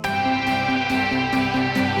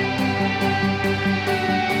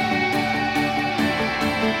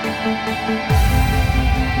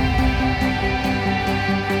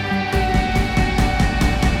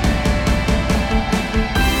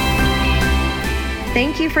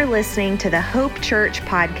Thank you for listening to the Hope Church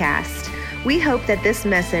podcast. We hope that this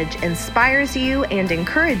message inspires you and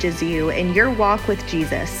encourages you in your walk with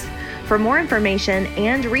Jesus. For more information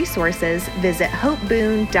and resources, visit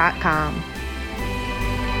hopeboone.com.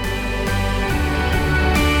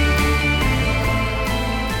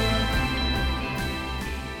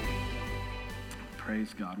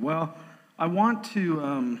 Praise God. Well, I want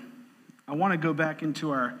to go back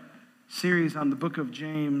into our series on the book of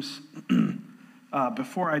James.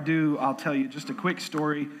 Before I do, I'll tell you just a quick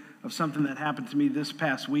story of something that happened to me this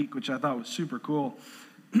past week, which I thought was super cool.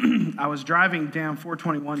 I was driving down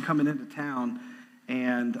 421 coming into town,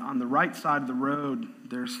 and on the right side of the road,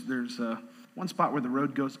 there's one spot where the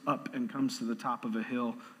road goes up and comes to the top of a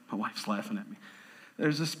hill. My wife's laughing at me.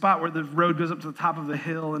 There's a spot where the road goes up to the top of the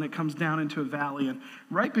hill, and it comes down into a valley, and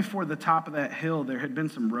right before the top of that hill, there had been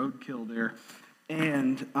some roadkill there,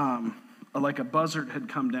 and like a buzzard had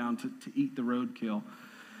come down to eat the roadkill.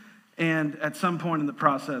 And at some point in the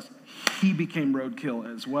process, he became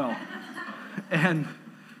roadkill as well. And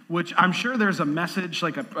which I'm sure there's a message,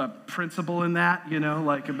 like a principle in that,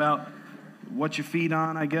 like about what you feed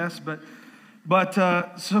on, I guess. But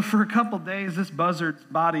so for a couple days, this buzzard's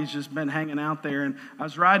body's just been hanging out there. And I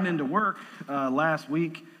was riding into work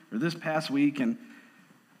this past week, and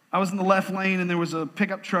I was in the left lane, and there was a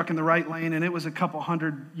pickup truck in the right lane, and it was a couple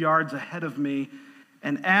hundred yards ahead of me.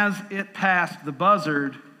 And as it passed the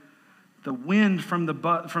buzzard, the wind from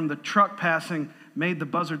the truck passing made the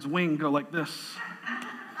buzzard's wing go like this.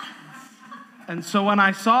 And so when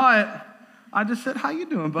I saw it, I just said, "How you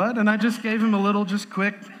doing, bud?" And I just gave him a little, just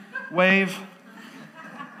quick wave.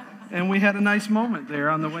 And we had a nice moment there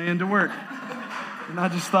on the way into work. And I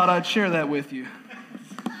just thought I'd share that with you.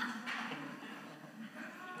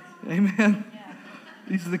 Amen.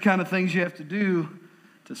 These are the kind of things you have to do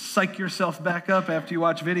to psych yourself back up after you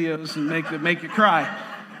watch videos and make you cry.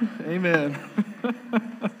 Amen.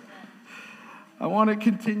 I want to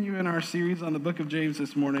continue in our series on the book of James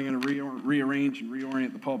this morning and rearrange and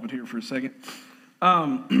reorient the pulpit here for a second.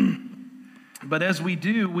 But as we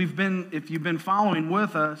do, if you've been following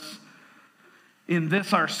with us in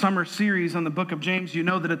this, our summer series on the book of James, you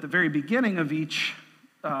know that at the very beginning of each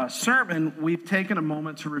sermon, we've taken a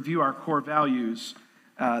moment to review our core values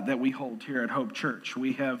that we hold here at Hope Church.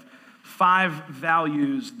 We have 5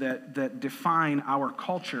 values that define our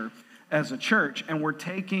culture as a church, and we're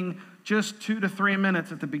taking just 2 to 3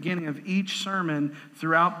 minutes at the beginning of each sermon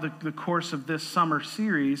throughout the course of this summer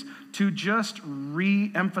series to just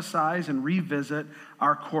re-emphasize and revisit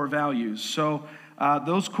our core values. So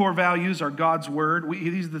those core values are God's word.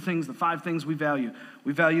 These are the 5 things we value.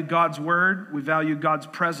 We value God's word. We value God's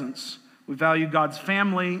presence. We value God's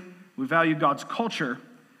family. We value God's culture.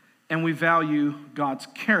 And we value God's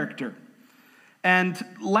character. And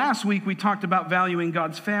last week we talked about valuing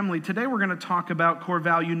God's family. Today we're going to talk about core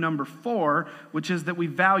value number 4, which is that we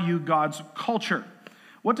value God's culture.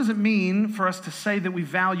 What does it mean for us to say that we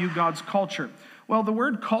value God's culture? Well, the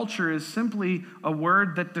word culture is simply a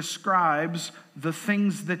word that describes the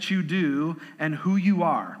things that you do and who you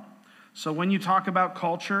are. So when you talk about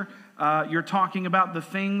culture, you're talking about the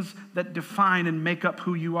things that define and make up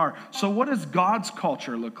who you are. So what does God's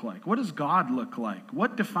culture look like? What does God look like?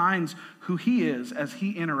 What defines who he is as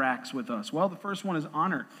he interacts with us? Well, the first one is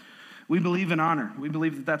honor. We believe in honor. We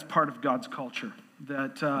believe that that's part of God's culture.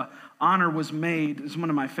 That honor was made, this is one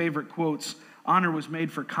of my favorite quotes, honor was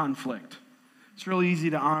made for conflict. It's really easy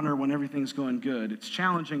to honor when everything's going good. It's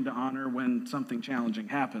challenging to honor when something challenging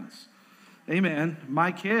happens. Amen.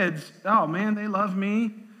 My kids, oh man, they love me.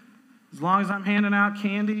 As long as I'm handing out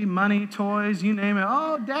candy, money, toys, you name it.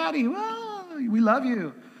 Oh, Daddy, well, we love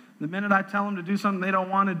you. The minute I tell them to do something they don't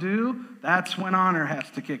want to do, that's when honor has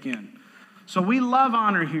to kick in. So we love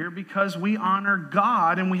honor here because we honor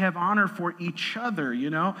God and we have honor for each other,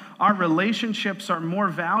 Our relationships are more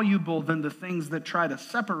valuable than the things that try to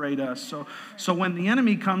separate us. So when the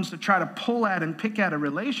enemy comes to try to pull at and pick at a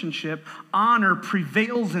relationship, honor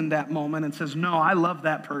prevails in that moment and says, no, I love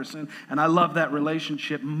that person and I love that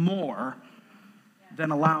relationship more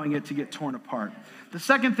than allowing it to get torn apart. The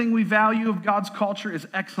second thing we value of God's culture is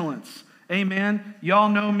excellence. Amen. Y'all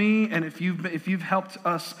know me, and if you've helped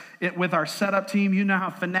us with our setup team, you know how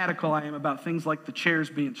fanatical I am about things like the chairs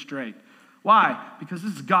being straight. Why? Because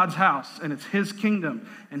this is God's house, and it's his kingdom,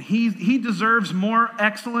 and he deserves more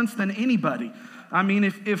excellence than anybody. I mean,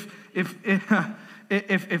 if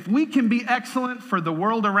we can be excellent for the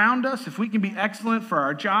world around us, if we can be excellent for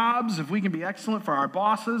our jobs, if we can be excellent for our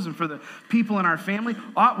bosses and for the people in our family,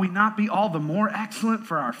 ought we not be all the more excellent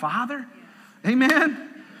for our Father? Amen.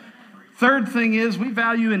 Third thing is we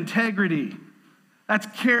value integrity. That's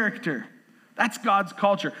character. That's God's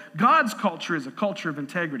culture. God's culture is a culture of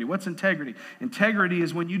integrity. What's integrity? Integrity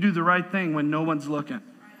is when you do the right thing when no one's looking.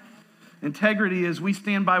 Integrity is we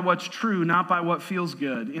stand by what's true, not by what feels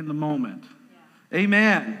good in the moment. Yeah.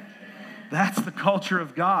 Amen. That's the culture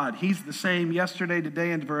of God. He's the same yesterday,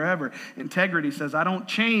 today, and forever. Integrity says, I don't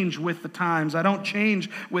change with the times. I don't change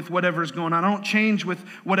with whatever's going on. I don't change with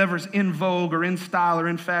whatever's in vogue or in style or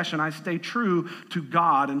in fashion. I stay true to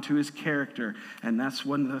God and to his character. And that's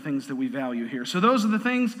one of the things that we value here. So those are the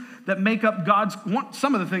things that make up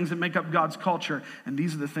some of the things that make up God's culture. And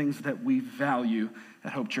these are the things that we value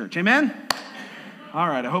at Hope Church. Amen? All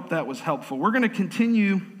right, I hope that was helpful. We're going to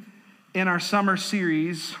continue in our summer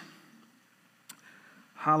series.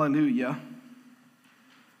 Hallelujah.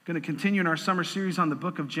 Going to continue in our summer series on the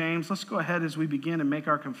book of James. Let's go ahead as we begin and make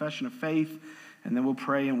our confession of faith, and then we'll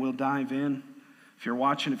pray and we'll dive in. If you're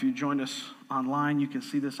watching, if you joined us online, you can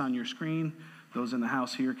see this on your screen. Those in the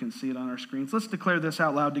house here can see it on our screens. Let's declare this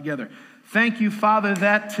out loud together. Thank you, Father,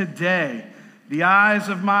 that today the eyes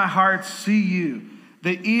of my heart see you,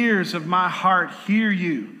 the ears of my heart hear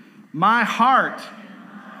you. My heart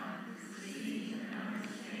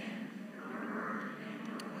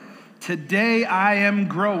today I am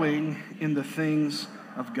growing in the things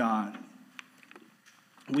of God.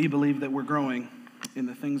 We believe that we're growing in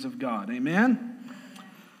the things of God. Amen?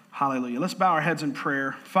 Hallelujah. Let's bow our heads in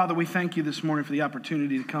prayer. Father, we thank you this morning for the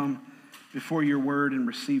opportunity to come before your word and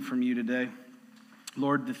receive from you today.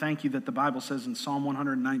 Lord, to thank you that the Bible says in Psalm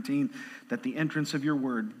 119 that the entrance of your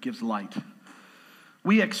word gives light.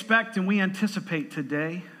 We expect and we anticipate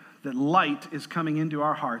today that light is coming into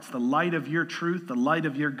our hearts. The light of your truth, the light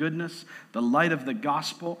of your goodness, the light of the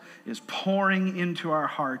gospel is pouring into our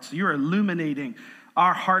hearts. You're illuminating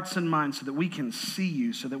our hearts and minds so that we can see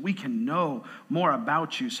you, so that we can know more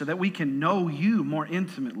about you, so that we can know you more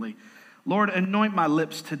intimately. Lord, anoint my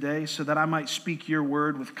lips today so that I might speak your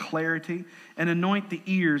word with clarity, and anoint the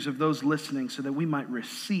ears of those listening so that we might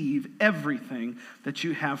receive everything that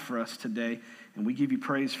you have for us today. And we give you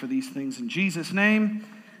praise for these things in Jesus' name.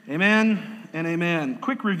 Amen and amen.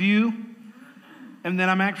 Quick review, and then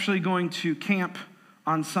I'm actually going to camp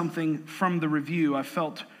on something from the review. I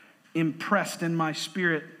felt impressed in my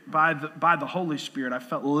spirit by the Holy Spirit. I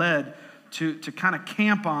felt led to kind of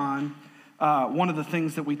camp on one of the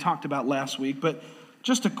things that we talked about last week. But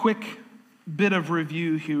just a quick bit of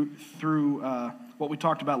review through what we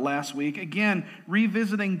talked about last week. Again,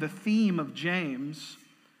 revisiting the theme of James.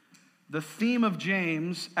 The theme of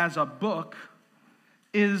James as a book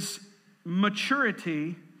is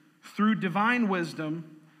maturity through divine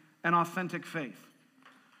wisdom and authentic faith.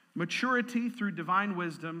 Maturity through divine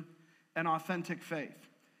wisdom and authentic faith.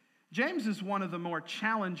 James is one of the more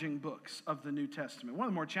challenging books of the New Testament, one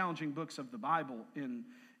of the more challenging books of the Bible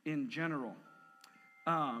in general.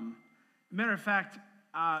 Matter of fact,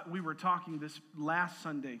 we were talking this last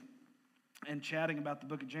Sunday and chatting about the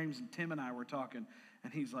book of James, and Tim and I were talking,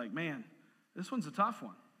 and he's like, man, this one's a tough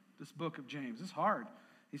one, this book of James. It's hard.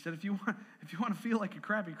 He said, if you want to feel like a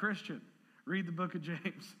crappy Christian, read the book of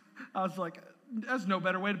James. I was like, that's no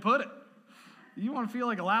better way to put it. You want to feel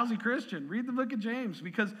like a lousy Christian, read the book of James,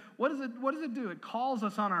 because what does it do? It calls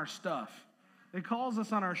us on our stuff. It calls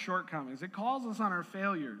us on our shortcomings. It calls us on our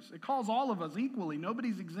failures. It calls all of us equally.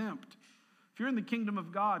 Nobody's exempt. If you're in the kingdom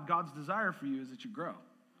of God, God's desire for you is that you grow.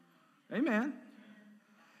 Amen.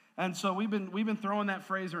 And so we've been throwing that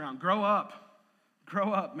phrase around. Grow up.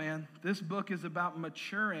 Grow up, man. This book is about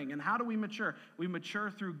maturing. And how do we mature? We mature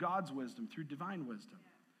through God's wisdom, through divine wisdom.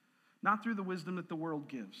 Not through the wisdom that the world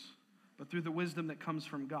gives, but through the wisdom that comes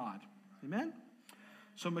from God. Amen?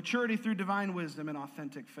 So maturity through divine wisdom and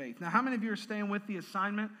authentic faith. Now, how many of you are staying with the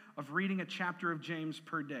assignment of reading a chapter of James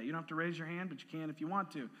per day? You don't have to raise your hand, but you can if you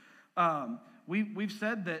want to. We've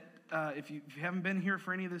said that if you haven't been here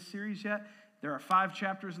for any of this series yet, there are 5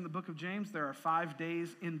 chapters in the book of James. There are 5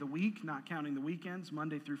 days in the week, not counting the weekends,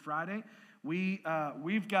 Monday through Friday. We've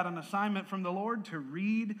got an assignment from the Lord to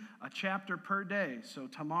read a chapter per day. So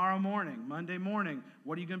tomorrow morning, Monday morning,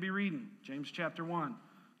 what are you going to be reading? James chapter 1.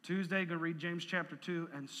 Tuesday, you're going to read James chapter 2,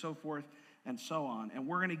 and so forth and so on. And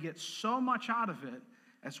we're going to get so much out of it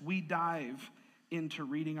as we dive into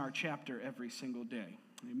reading our chapter every single day.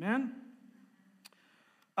 Amen?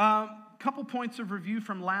 Couple points of review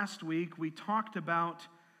from last week. We talked about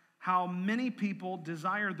how many people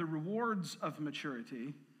desire the rewards of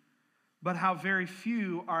maturity, but how very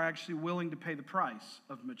few are actually willing to pay the price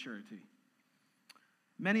of maturity.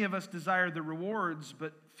 Many of us desire the rewards,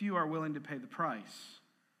 but few are willing to pay the price,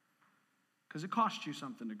 because it costs you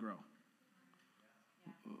something to grow.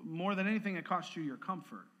 More than anything, it costs you your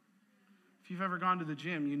comfort. If you've ever gone to the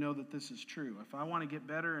gym, you know that this is true. If I want to get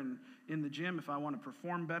better in the gym, if I want to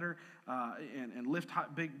perform better and lift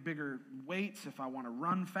bigger weights, if I want to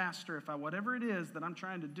run faster, whatever it is that I'm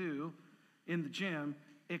trying to do in the gym,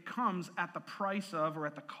 it comes at the price of or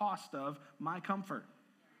at the cost of my comfort.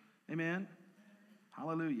 Amen?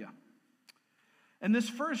 Hallelujah. In this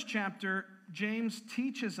first chapter, James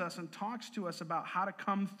teaches us and talks to us about how to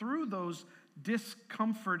come through those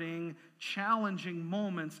discomforting, challenging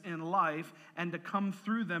moments in life and to come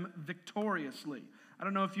through them victoriously. I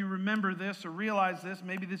don't know if you remember this or realize this.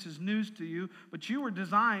 Maybe this is news to you, but you were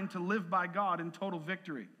designed to live by God in total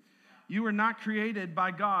victory. You were not created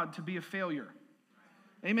by God to be a failure.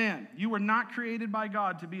 Amen. You were not created by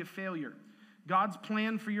God to be a failure. God's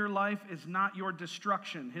plan for your life is not your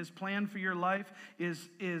destruction. His plan for your life is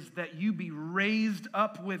that you be raised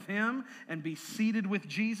up with Him and be seated with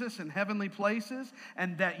Jesus in heavenly places,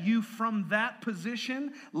 and that you from that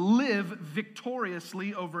position live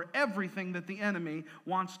victoriously over everything that the enemy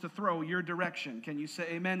wants to throw your direction. Can you say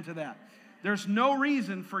amen to that? There's no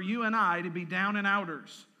reason for you and I to be down and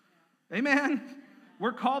outers. Amen.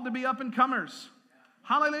 We're called to be up and comers.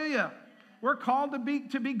 Hallelujah. We're called to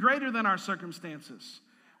be greater than our circumstances.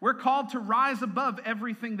 We're called to rise above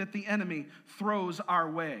everything that the enemy throws our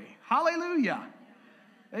way. Hallelujah.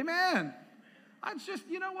 Amen. It's just,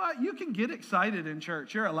 you know what? You can get excited in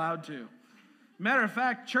church. You're allowed to. Matter of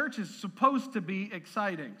fact, church is supposed to be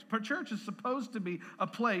exciting. Church is supposed to be a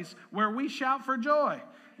place where we shout for joy.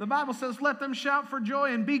 The Bible says, let them shout for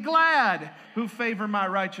joy and be glad who favor my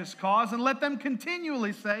righteous cause. And let them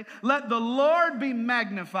continually say, let the Lord be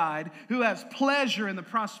magnified who has pleasure in the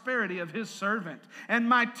prosperity of his servant. And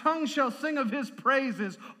my tongue shall sing of his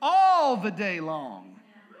praises all the day long.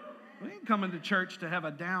 We ain't coming to church to have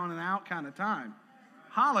a down and out kind of time.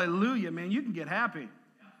 Hallelujah, man. You can get happy.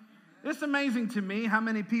 It's amazing to me how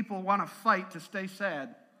many people want to fight to stay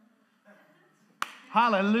sad.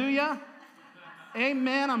 Hallelujah.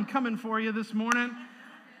 Amen. I'm coming for you this morning.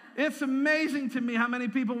 It's amazing to me how many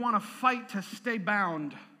people want to fight to stay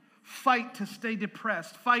bound, fight to stay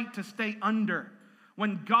depressed, fight to stay under,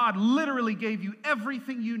 when God literally gave you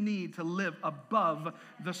everything you need to live above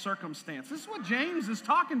the circumstance. This is what James is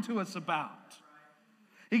talking to us about.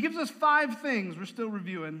 He gives us 5 things. We're still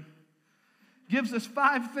reviewing. Gives us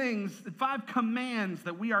 5 things, 5 commands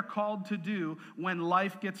that we are called to do when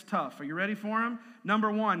life gets tough. Are you ready for them? Number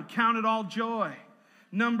 1, count it all joy.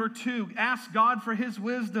 Number 2, ask God for his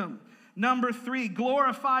wisdom. Number 3,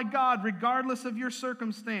 glorify God regardless of your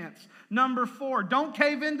circumstance. Number 4, don't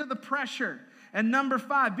cave into the pressure. And number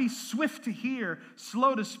 5, be swift to hear,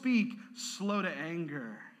 slow to speak, slow to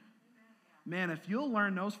anger. Man, if you'll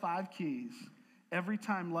learn those 5 keys, every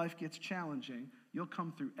time life gets challenging, you'll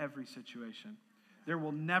come through every situation. There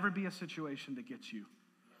will never be a situation that gets you.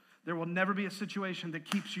 There will never be a situation that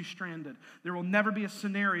keeps you stranded. There will never be a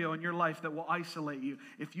scenario in your life that will isolate you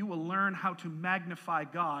if you will learn how to magnify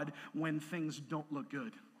God when things don't look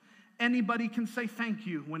good. Anybody can say thank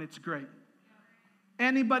you when it's great.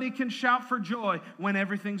 Anybody can shout for joy when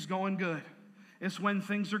everything's going good. It's when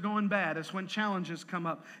things are going bad. It's when challenges come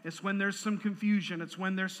up. It's when there's some confusion. It's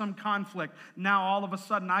when there's some conflict. Now, all of a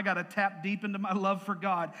sudden, I got to tap deep into my love for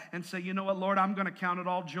God and say, you know what, Lord, I'm going to count it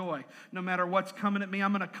all joy. No matter what's coming at me,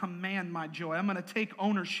 I'm going to command my joy. I'm going to take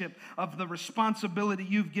ownership of the responsibility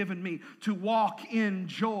you've given me to walk in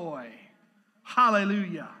joy.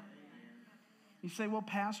 Hallelujah. You say, well,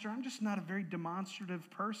 Pastor, I'm just not a very demonstrative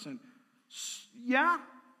person. Yeah,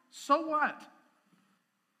 so what?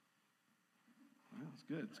 Well, it's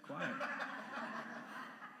good. It's quiet.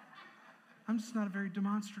 I'm just not a very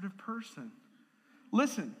demonstrative person.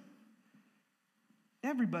 Listen,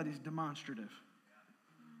 everybody's demonstrative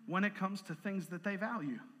when it comes to things that they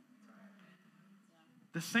value.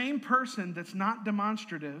 The same person that's not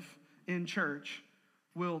demonstrative in church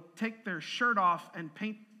will take their shirt off and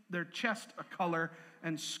paint their chest a color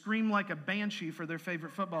and scream like a banshee for their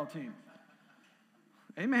favorite football team.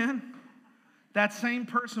 Amen. That same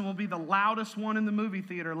person will be the loudest one in the movie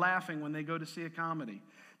theater laughing when they go to see a comedy.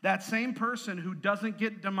 That same person who doesn't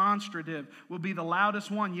get demonstrative will be the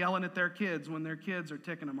loudest one yelling at their kids when their kids are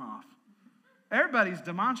ticking them off. Everybody's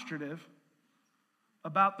demonstrative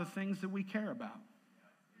about the things that we care about.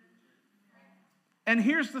 And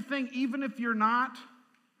here's the thing, even if you're not,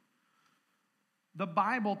 the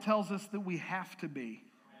Bible tells us that we have to be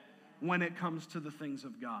when it comes to the things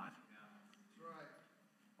of God.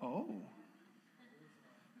 Oh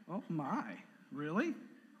my, really?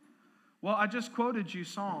 Well, I just quoted you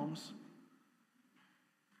Psalms.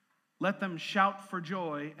 Let them shout for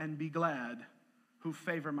joy and be glad who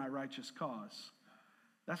favor my righteous cause.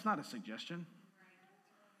 That's not a suggestion.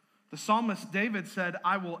 The psalmist David said,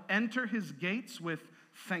 I will enter his gates with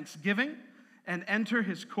thanksgiving and enter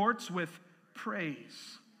his courts with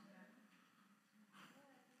praise.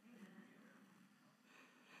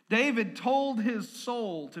 David told his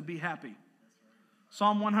soul to be happy.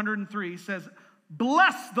 Psalm 103 says,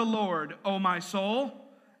 bless the Lord, O my soul,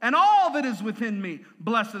 and all that is within me.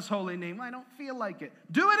 Bless his holy name. I don't feel like it.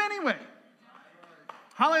 Do it anyway.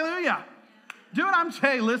 Hallelujah. Do it.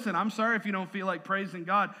 Hey, listen, I'm sorry if you don't feel like praising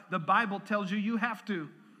God. The Bible tells you you have to.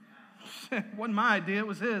 It wasn't my idea, it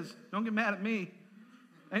was his. Don't get mad at me.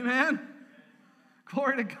 Amen?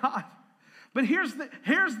 Glory to God. But here's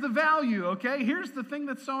the value, okay? Here's the thing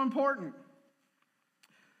that's so important.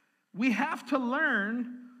 We have to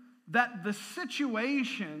learn that the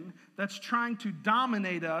situation that's trying to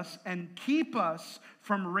dominate us and keep us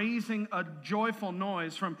from raising a joyful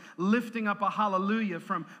noise, from lifting up a hallelujah,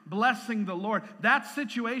 from blessing the Lord, that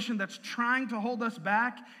situation that's trying to hold us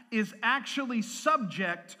back is actually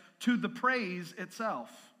subject to the praise itself.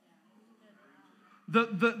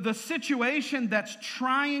 The situation that's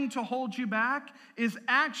trying to hold you back is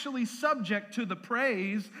actually subject to the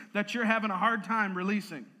praise that you're having a hard time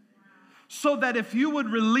releasing. So that if you would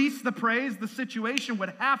release the praise, the situation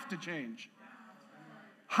would have to change.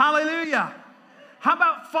 Hallelujah. How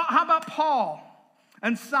about Paul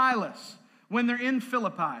and Silas when they're in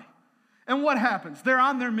Philippi? And what happens? They're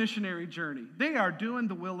on their missionary journey. They are doing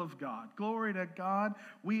the will of God. Glory to God.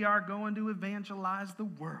 We are going to evangelize the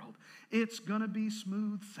world. It's going to be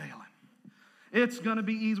smooth sailing. It's going to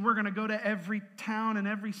be easy. We're going to go to every town and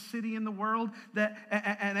every city in the world,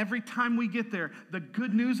 and every time we get there, the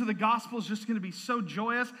good news of the gospel is just going to be so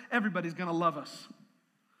joyous, everybody's going to love us.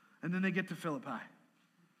 And then they get to Philippi,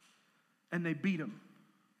 and they beat them,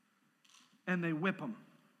 and they whip them,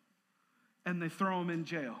 and they throw them in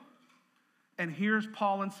jail. And here's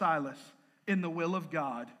Paul and Silas in the will of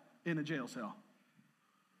God in a jail cell.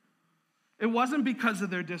 It wasn't because of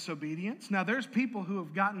their disobedience. Now, there's people who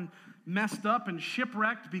have gotten messed up and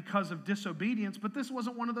shipwrecked because of disobedience, but this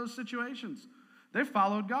wasn't one of those situations. They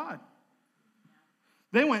followed God.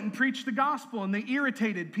 They went and preached the gospel, and they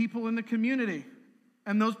irritated people in the community.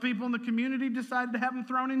 And those people in the community decided to have them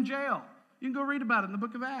thrown in jail. You can go read about it in the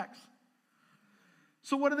book of Acts.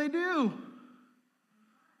 So what do?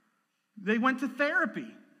 They went to therapy.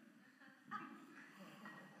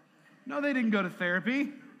 No, they didn't go to therapy.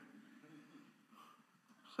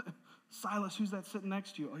 Silas, who's that sitting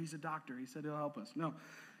next to you? Oh, he's a doctor. He said he'll help us. No.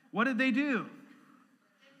 What did they do?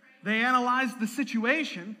 They analyzed the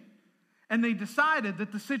situation, and they decided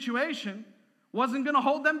that the situation wasn't going to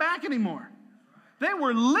hold them back anymore. They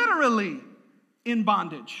were literally in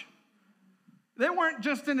bondage. They weren't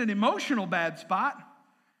just in an emotional bad spot.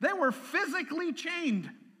 They were physically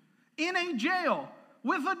chained in a jail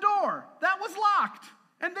with a door that was locked,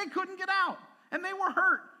 and they couldn't get out. And they were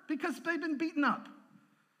hurt because they'd been beaten up.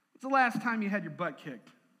 When's the last time you had your butt kicked?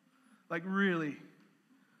 Like really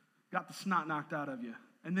got the snot knocked out of you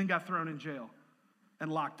and then got thrown in jail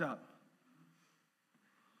and locked up?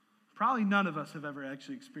 Probably none of us have ever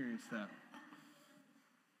actually experienced that.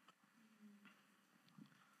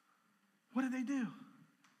 What did they do?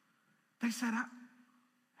 They said,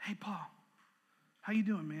 hey, Paul, how you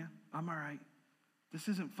doing, man? I'm all right. This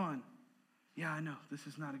isn't fun. Yeah, I know. This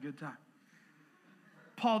is not a good time.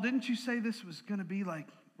 Paul, didn't you say this was going to be like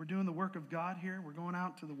we're doing the work of God here? We're going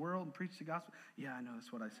out to the world and preach the gospel? Yeah, I know.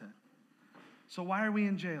 That's what I said. So why are we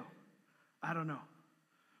in jail? I don't know.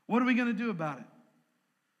 What are we going to do about it?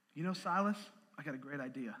 You know, Silas, I got a great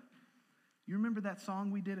idea. You remember that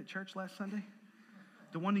song we did at church last Sunday?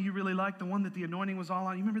 The one that you really liked, the one that the anointing was all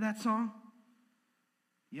on. You remember that song?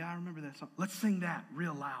 Yeah, I remember that song. Let's sing that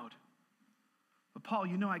real loud. But Paul,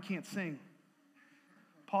 you know I can't sing.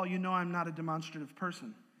 Paul, you know I'm not a demonstrative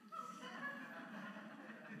person.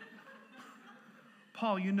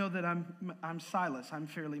 Paul, you know that I'm Silas. I'm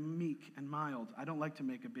fairly meek and mild. I don't like to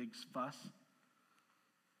make a big fuss.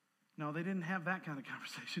 No, they didn't have that kind of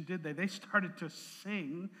conversation, did they? They started to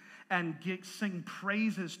sing and sing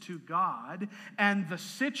praises to God, and the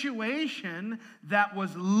situation that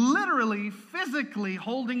was literally, physically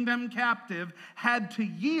holding them captive had to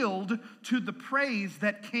yield to the praise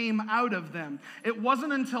that came out of them. It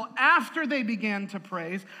wasn't until after they began to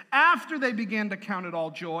praise, after they began to count it all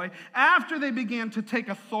joy, after they began to take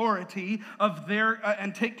authority of their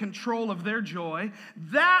and take control of their joy,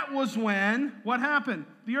 that was when, what happened?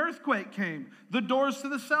 The earthquake came. The doors to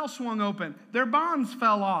the cell swung open. Their bonds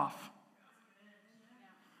fell off.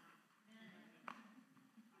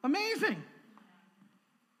 Amazing.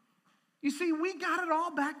 You see, we got it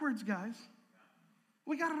all backwards, guys.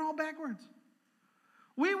 We got it all backwards.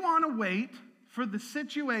 We want to wait for the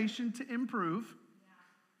situation to improve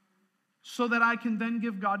so that I can then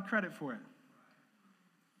give God credit for it.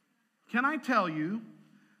 Can I tell you,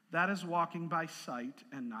 that is walking by sight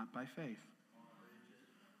and not by faith.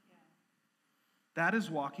 That is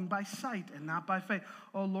walking by sight and not by faith.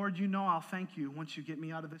 Oh, Lord, you know I'll thank you once you get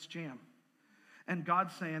me out of this jam. And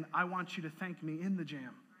God's saying, I want you to thank me in the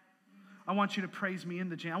jam. I want you to praise me in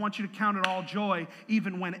the jam. I want you to count it all joy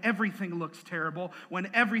even when everything looks terrible, when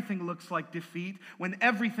everything looks like defeat, when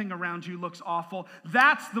everything around you looks awful.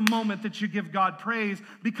 That's the moment that you give God praise,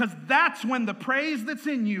 because that's when the praise that's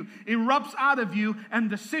in you erupts out of you and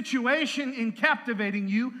the situation in captivating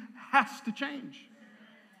you has to change.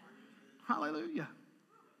 Hallelujah.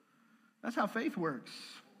 That's how faith works.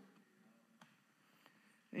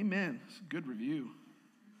 Amen. It's a good review.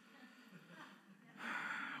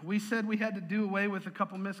 We said we had to do away with a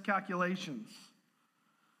couple miscalculations.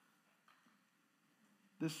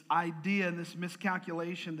 This idea and this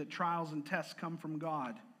miscalculation that trials and tests come from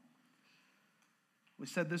God. We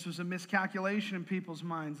said this was a miscalculation in people's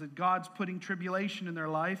minds, that God's putting tribulation in their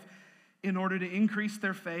life in order to increase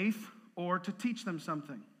their faith or to teach them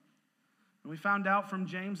something. And we found out from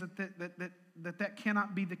James that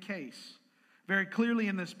cannot be the case. Very clearly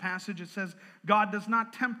in this passage it says, God does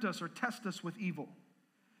not tempt us or test us with evil.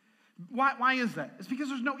 Why is that? It's because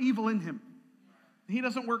there's no evil in him. He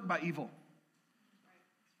doesn't work by evil.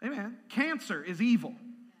 Amen. Cancer is evil.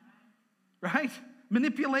 Right?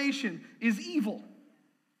 Manipulation is evil.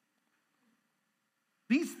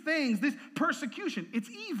 These things, this persecution, it's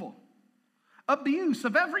evil. Abuse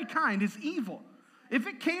of every kind is evil. If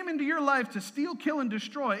it came into your life to steal, kill, and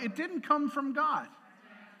destroy, it didn't come from God.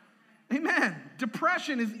 Amen.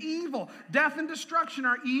 Depression is evil. Death and destruction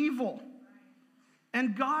are evil.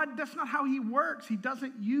 And God, that's not how he works. He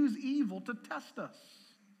doesn't use evil to test us.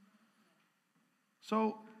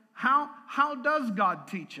 So how does God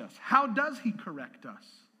teach us? How does he correct us?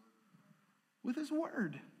 With his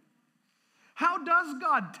word. How does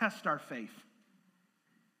God test our faith?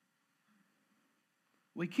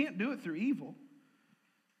 We can't do it through evil.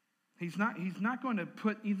 He's not going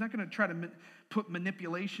to try to put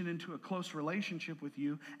manipulation into a close relationship with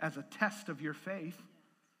you as a test of your faith.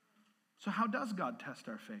 So how does God test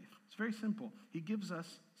our faith? It's very simple. He gives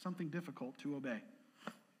us something difficult to obey.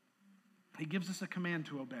 He gives us a command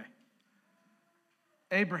to obey.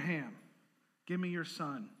 Abraham, give me your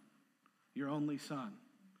son, your only son.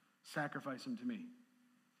 Sacrifice him to me.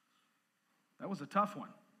 That was a tough one,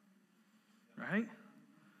 right?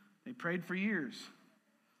 They prayed for years.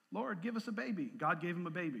 Lord, give us a baby. God gave him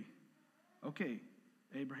a baby. Okay,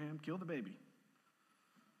 Abraham, kill the baby.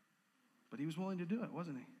 But he was willing to do it,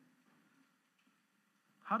 wasn't he?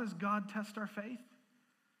 How does God test our faith?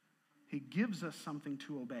 He gives us something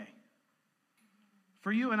to obey.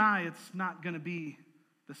 For you and I, it's not going to be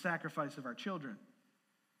the sacrifice of our children.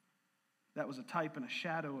 That was a type and a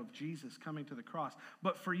shadow of Jesus coming to the cross.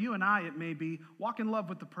 But for you and I, it may be walk in love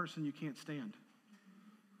with the person you can't stand.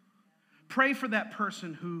 Pray for that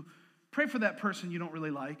person you don't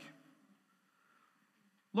really like.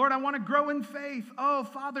 Lord, I want to grow in faith. Oh,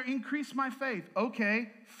 Father, increase my faith. Okay,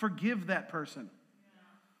 forgive that person.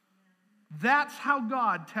 That's how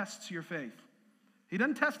God tests your faith. He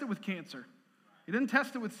doesn't test it with cancer. He doesn't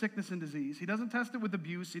test it with sickness and disease. He doesn't test it with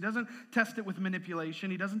abuse. He doesn't test it with manipulation.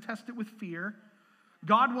 He doesn't test it with fear.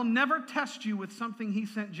 God will never test you with something he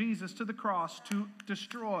sent Jesus to the cross to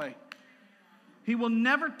destroy. He will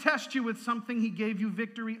never test you with something he gave you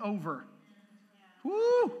victory over.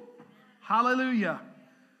 Woo! Hallelujah.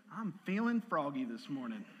 I'm feeling froggy this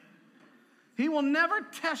morning. He will never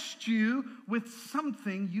test you with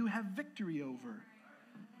something you have victory over.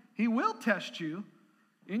 He will test you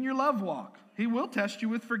in your love walk. He will test you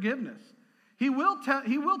with forgiveness. He will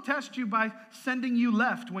test you by sending you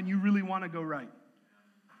left when you really want to go right.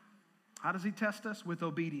 How does he test us? With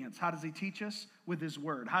obedience. How does he teach us? With his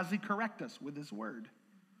word. How does he correct us? With his word.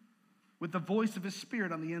 With the voice of his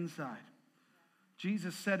Spirit on the inside.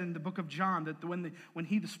 Jesus said in the book of John that when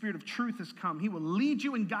he, the Spirit of truth, has come, he will lead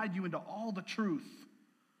you and guide you into all the truth.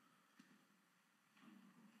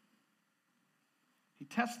 He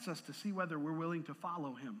tests us to see whether we're willing to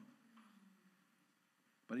follow him.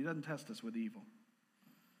 But he doesn't test us with evil.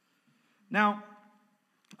 Now,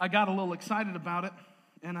 I got a little excited about it,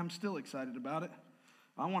 and I'm still excited about it.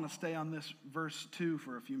 I want to stay on this verse 2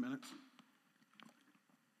 for a few minutes,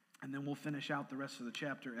 and then we'll finish out the rest of the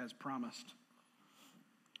chapter as promised.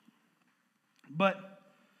 But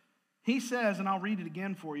he says, and I'll read it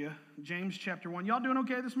again for you, James chapter 1. Y'all doing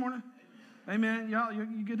okay this morning? Amen. Y'all,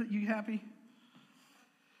 you good? You happy?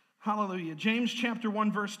 Hallelujah. James chapter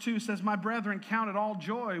 1 verse 2 says, "My brethren, count it all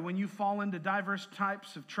joy when you fall into diverse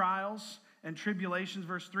types of trials and tribulations."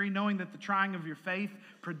 Verse 3, "knowing that the trying of your faith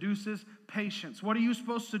produces patience." What are you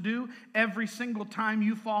supposed to do every single time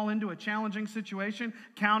you fall into a challenging situation?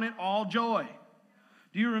 Count it all joy.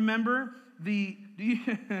 Do you remember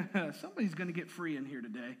somebody's going to get free in here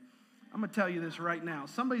today. I'm going to tell you this right now.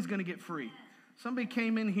 Somebody's going to get free. Somebody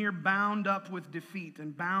came in here bound up with defeat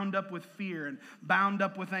and bound up with fear and bound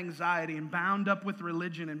up with anxiety and bound up with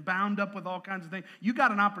religion and bound up with all kinds of things. You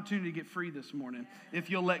got an opportunity to get free this morning if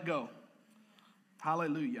you'll let go.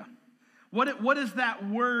 Hallelujah. What is that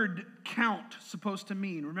word count supposed to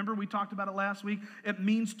mean? Remember we talked about it last week? It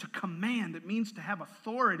means to command. It means to have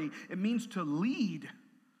authority. It means to lead.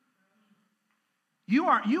 You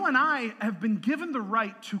and I have been given the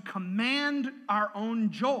right to command our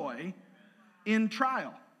own joy in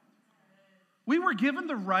trial. We were given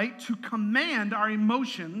the right to command our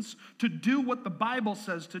emotions to do what the Bible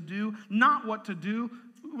says to do, not to do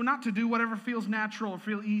whatever feels natural or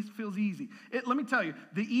feels easy. Let me tell you,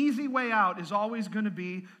 the easy way out is always going to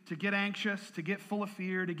be to get anxious, to get full of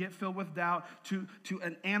fear, to get filled with doubt, to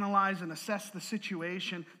analyze and assess the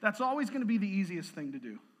situation. That's always going to be the easiest thing to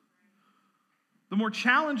do. The more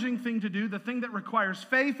challenging thing to do, the thing that requires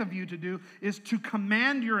faith of you to do, is to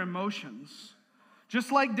command your emotions.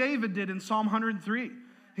 Just like David did in Psalm 103.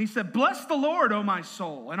 He said, "Bless the Lord, O my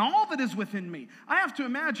soul, and all that is within me." I have to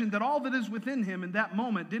imagine that all that is within him in that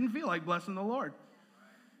moment didn't feel like blessing the Lord.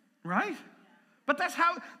 Right? But that's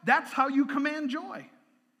how you command joy.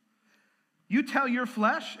 You tell your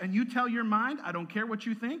flesh and you tell your mind, "I don't care what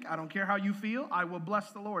you think, I don't care how you feel, I will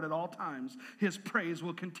bless the Lord at all times. His praise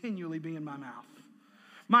will continually be in my mouth.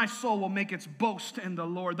 My soul will make its boast in the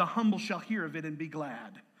Lord. The humble shall hear of it and be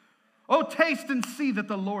glad. Oh, taste and see that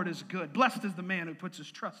the Lord is good. Blessed is the man who puts his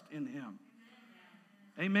trust in him."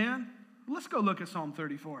 Amen? Let's go look at Psalm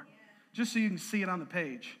 34, just so you can see it on the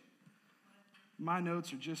page. My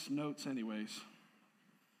notes are just notes anyways.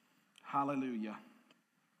 Hallelujah.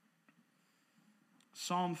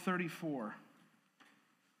 Psalm 34.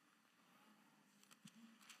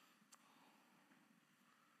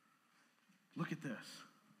 Look at this.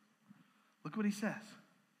 Look what he says.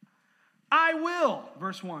 "I will,"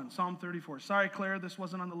 verse 1, Psalm 34. Sorry, Claire, this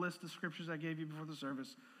wasn't on the list of scriptures I gave you before the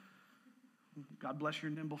service. God bless your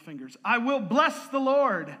nimble fingers. "I will bless the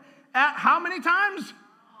Lord at" how many times?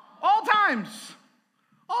 All times.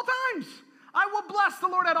 All times. I will bless the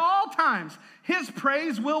Lord at all times. His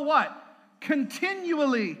praise will what?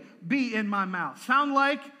 Continually be in my mouth. Sound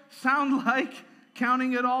like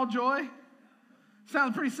counting it all joy?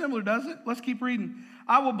 Sounds pretty similar, doesn't it? Let's keep reading.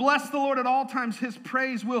 "I will bless the Lord at all times. His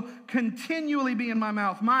praise will continually be in my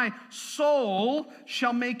mouth. My soul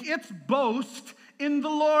shall make its boast in the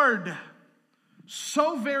Lord."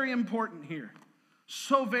 So very important here.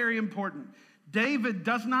 So very important. David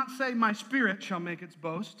does not say, "My spirit shall make its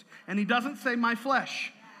boast," and he doesn't say, "my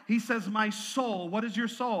flesh." He says, "my soul." What is your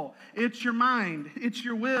soul? It's your mind. It's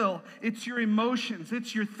your will. It's your emotions.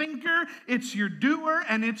 It's your thinker. It's your doer.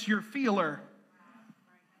 And it's your feeler.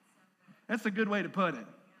 That's a good way to put it.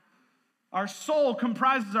 Our soul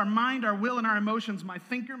comprises our mind, our will, and our emotions. My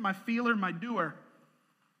thinker, my feeler, my doer.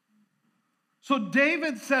 So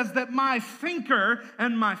David says that my thinker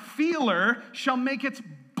and my feeler shall make its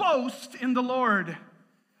boast in the Lord.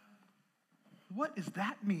 What does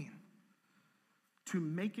that mean? To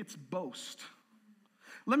make its boast.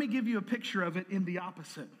 Let me give you a picture of it in the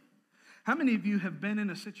opposite. How many of you have been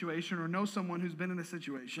in a situation or know someone who's been in a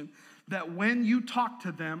situation that when you talk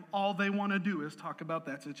to them, all they want to do is talk about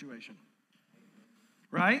that situation?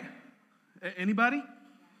 Right? Anybody?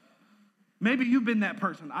 Maybe you've been that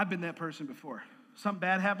person. I've been that person before. Something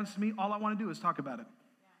bad happens to me, all I want to do is talk about it.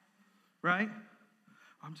 Right?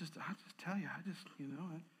 I just tell you, it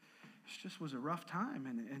just was a rough time.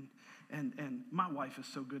 And my wife is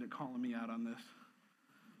so good at calling me out on this.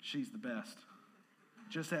 She's the best.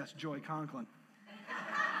 Just ask Joy Conklin.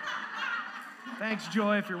 Thanks,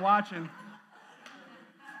 Joy, if you're watching.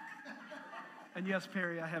 And yes,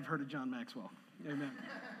 Perry, I have heard of John Maxwell. Amen.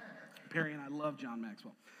 Perry and I love John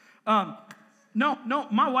Maxwell. No,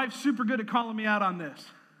 my wife's super good at calling me out on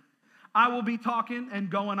this. I will be talking and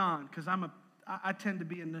going on because I tend to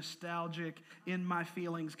be a nostalgic, in my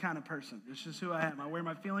feelings kind of person. It's just who I am. I wear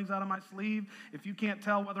my feelings out on my sleeve. If you can't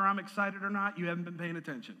tell whether I'm excited or not, you haven't been paying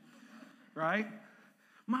attention. Right?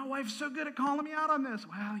 My wife's so good at calling me out on this.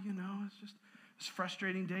 Well, it's a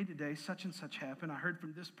frustrating day today. Such and such happened. I heard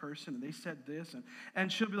from this person, and they said this.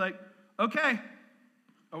 And she'll be like, okay,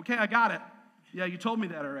 I got it. Yeah, you told me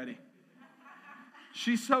that already.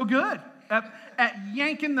 She's so good. at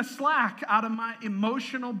yanking the slack out of my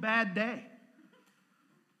emotional bad day.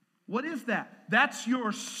 What is that? That's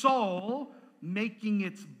your soul making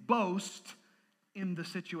its boast in the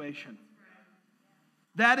situation.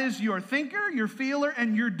 That is your thinker, your feeler,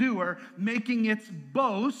 and your doer making its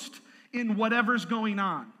boast in whatever's going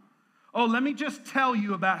on. Oh, let me just tell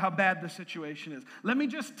you about how bad the situation is. Let me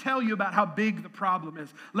just tell you about how big the problem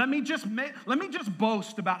is. Let me just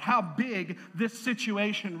boast about how big this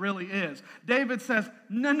situation really is. David says,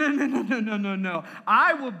 no.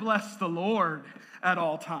 I will bless the Lord at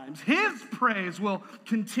all times. His praise will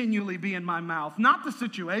continually be in my mouth. Not the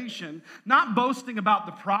situation, not boasting about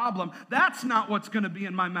the problem. That's not what's going to be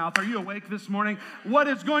in my mouth. Are you awake this morning? What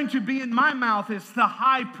is going to be in my mouth is the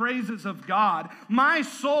high praises of God. My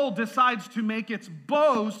soul decides to make its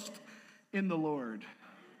boast in the Lord.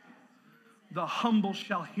 The humble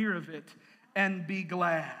shall hear of it and be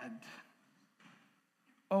glad.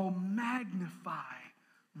 Oh, magnify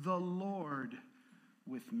the Lord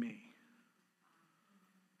with me.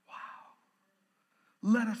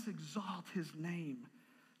 Let us exalt his name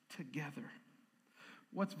together.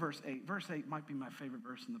 What's verse 8? Verse 8 might be my favorite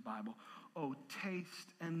verse in the Bible. Oh, taste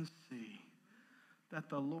and see that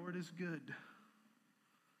the Lord is good.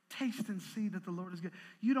 Taste and see that the Lord is good.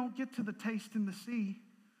 You don't get to the taste and the see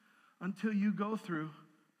until you go through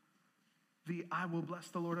the I will bless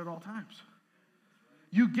the Lord at all times.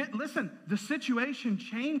 Listen, the situation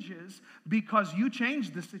changes because you change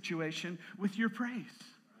the situation with your praise,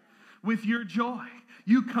 with your joy.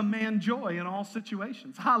 You command joy in all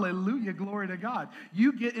situations. Hallelujah, glory to God.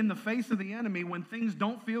 You get in the face of the enemy when things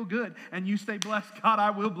don't feel good and you say, bless God, I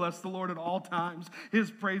will bless the Lord at all times. His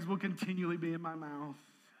praise will continually be in my mouth.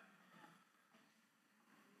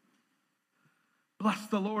 Bless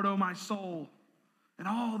the Lord, O my soul, and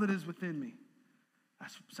all that is within me.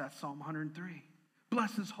 That's Psalm 103.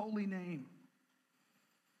 Bless his holy name.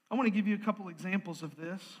 I want to give you a couple examples of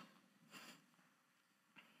this.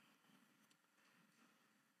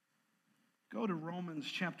 Go to Romans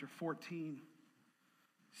chapter 14.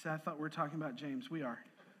 See, I thought we were talking about James. We are.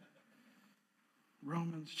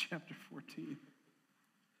 Romans chapter 14.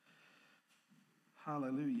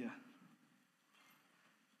 Hallelujah.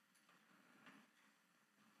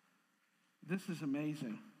 This is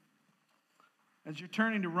amazing. As you're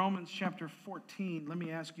turning to Romans chapter 14, let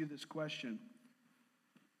me ask you this question.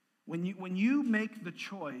 When you make the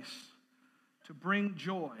choice to bring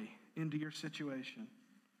joy into your situation,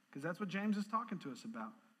 because that's what James is talking to us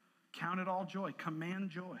about. Count it all joy. Command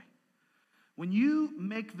joy. When you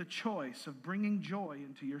make the choice of bringing joy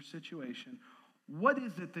into your situation, what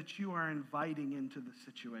is it that you are inviting into the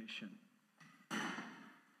situation?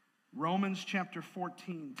 Romans chapter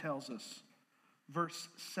 14 tells us, verse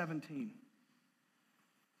 17.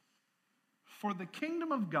 For the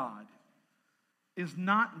kingdom of God is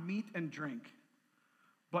not meat and drink,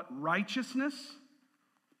 but righteousness,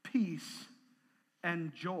 peace,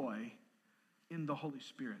 and joy in the Holy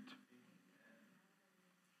Spirit.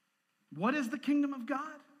 What is the kingdom of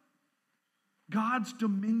God? God's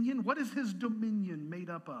dominion. What is his dominion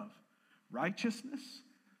made up of? Righteousness,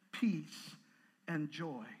 peace, and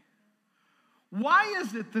joy. Why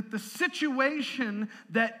is it that the situation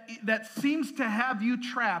that seems to have you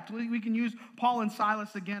trapped, we can use Paul and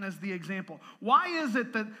Silas again as the example. Why is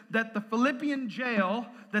it that the Philippian jail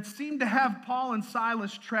that seemed to have Paul and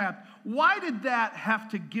Silas trapped, why did that have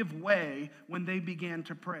to give way when they began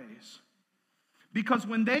to praise? Because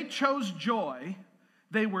when they chose joy,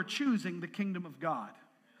 they were choosing the kingdom of God.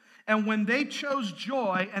 And when they chose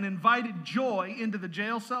joy and invited joy into the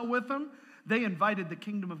jail cell with them, they invited the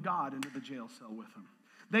kingdom of God into the jail cell with them.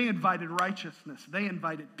 They invited righteousness. They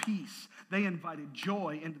invited peace. They invited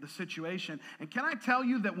joy into the situation. And can I tell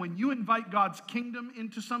you that when you invite God's kingdom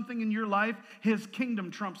into something in your life, his kingdom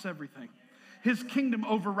trumps everything. His kingdom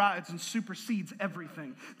overrides and supersedes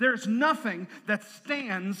everything. There's nothing that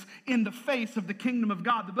stands in the face of the kingdom of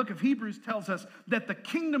God. The book of Hebrews tells us that the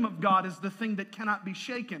kingdom of God is the thing that cannot be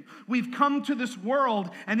shaken. We've come to this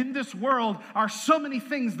world, and in this world are so many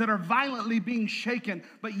things that are violently being shaken,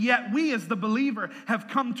 but yet we as the believer have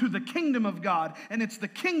come to the kingdom of God, and it's the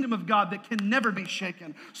kingdom of God that can never be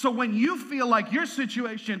shaken. So when you feel like your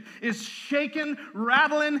situation is shaken,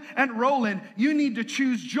 rattling, and rolling, you need to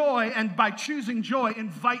choose joy, and by choosing joy,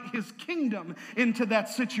 invite his kingdom into that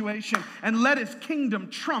situation and let his kingdom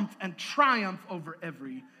trump and triumph over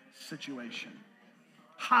every situation.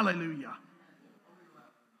 Hallelujah.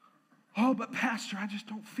 Oh, but Pastor, I just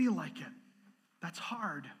don't feel like it. That's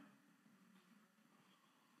hard.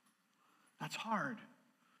 That's hard.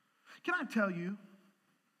 Can I tell you,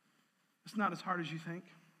 it's not as hard as you think.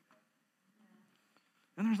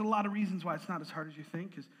 And there's a lot of reasons why it's not as hard as you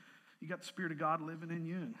think, because you got the Spirit of God living in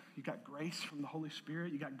you, and you got grace from the Holy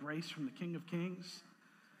Spirit. You got grace from the King of Kings.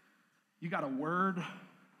 You got a word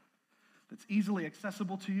that's easily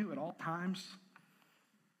accessible to you at all times.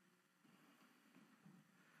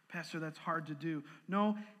 Pastor, that's hard to do.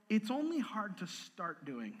 No, it's only hard to start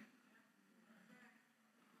doing.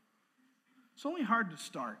 It's only hard to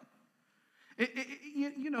start.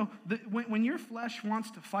 When your flesh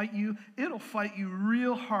wants to fight you, it'll fight you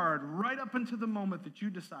real hard right up until the moment that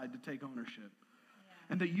you decide to take ownership.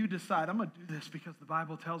 And that you decide, I'm going to do this because the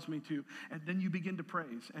Bible tells me to. And then you begin to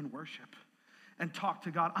praise and worship and talk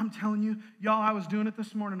to God. I'm telling you, y'all, I was doing it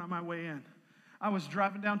this morning on my way in. I was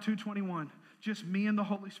driving down 221, just me and the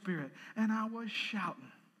Holy Spirit. And I was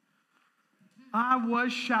shouting.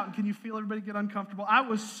 Can you feel everybody get uncomfortable? I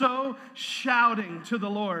was so shouting to the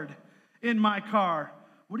Lord in my car.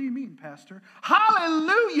 What do you mean, Pastor?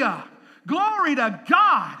 Hallelujah! Glory to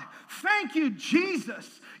God! Thank you,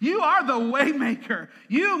 Jesus. You are the way maker.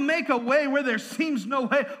 You make a way where there seems no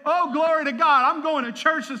way. Oh, glory to God. I'm going to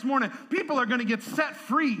church this morning. People are going to get set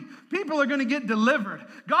free. People are going to get delivered.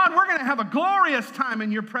 God, we're going to have a glorious time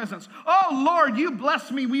in your presence. Oh, Lord, you bless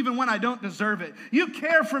me even when I don't deserve it. You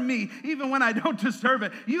care for me even when I don't deserve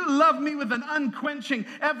it. You love me with an unquenching,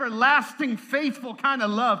 everlasting, faithful kind of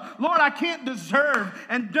love. Lord, I can't deserve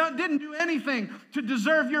and didn't do anything to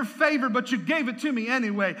deserve your favor, but you gave it to me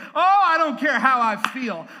anyway. Oh, I don't care how I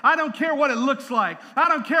feel. I don't care what it looks like. I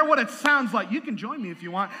don't care what it sounds like. You can join me if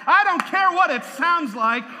you want. I don't care what it sounds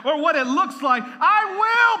like or what it looks like.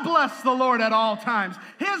 I will bless the Lord at all times.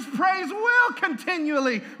 His praise will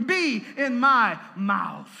continually be in my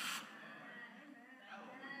mouth.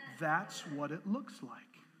 That's what it looks like.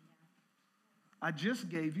 I just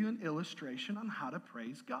gave you an illustration on how to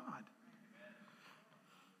praise God.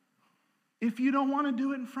 If you don't want to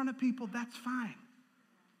do it in front of people, that's fine.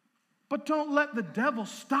 But don't let the devil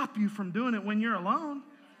stop you from doing it when you're alone.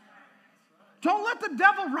 Don't let the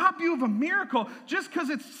devil rob you of a miracle just because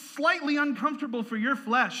it's slightly uncomfortable for your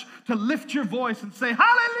flesh to lift your voice and say,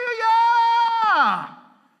 hallelujah!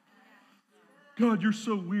 God, you're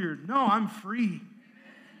so weird. No, I'm free.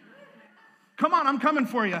 Come on, I'm coming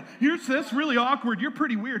for you. That's really awkward. You're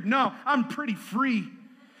pretty weird. No, I'm pretty free.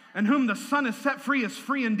 And whom the Son has set free is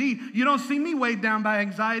free indeed. You don't see me weighed down by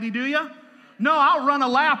anxiety, do you? No, I'll run a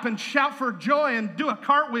lap and shout for joy and do a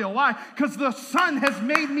cartwheel. Why? Because the Son has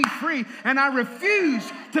made me free, and I refuse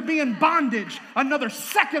to be in bondage another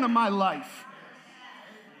second of my life.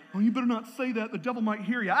 Oh, you better not say that. The devil might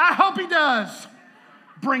hear you. I hope he does.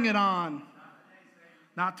 Bring it on.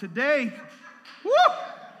 Not today. Woo!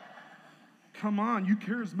 Come on, you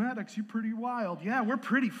charismatics, you're pretty wild. Yeah, we're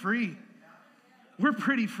pretty free. We're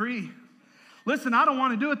pretty free. Listen, I don't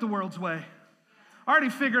want to do it the world's way. I already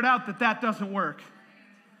figured out that doesn't work.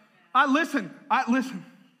 I don't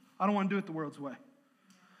want to do it the world's way.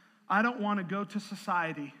 I don't want to go to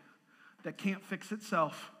society that can't fix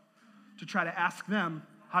itself to try to ask them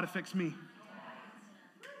how to fix me.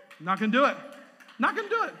 I'm not going to do it. Not going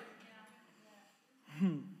to do it.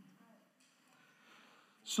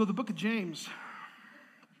 So the book of James.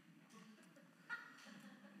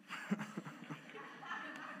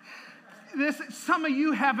 Some of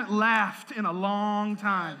you haven't laughed in a long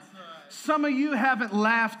time. Some of you haven't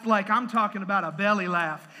laughed like I'm talking about a belly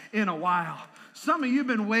laugh in a while. Some of you have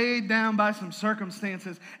been weighed down by some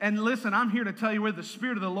circumstances. And listen, I'm here to tell you where the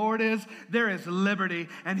Spirit of the Lord is, there is liberty.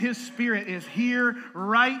 And His Spirit is here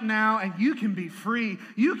right now, and you can be free.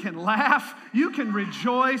 You can laugh. You can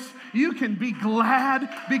rejoice. You can be glad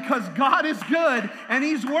because God is good, and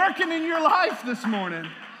He's working in your life this morning.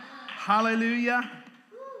 Hallelujah.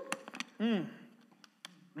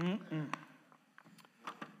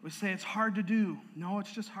 We say it's hard to do. No,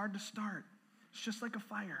 it's just hard to start. It's just like a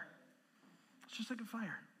fire. It's just like a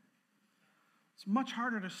fire. It's much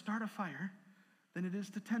harder to start a fire than it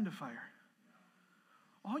is to tend a fire.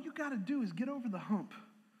 All you got to do is get over the hump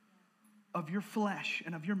of your flesh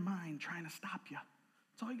and of your mind trying to stop you.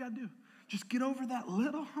 That's all you got to do. Just get over that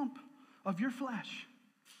little hump of your flesh.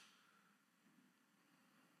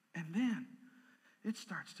 And then it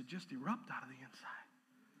starts to just erupt out of the inside.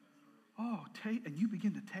 Oh, and you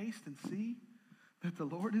begin to taste and see that the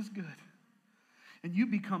Lord is good. And you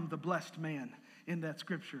become the blessed man in that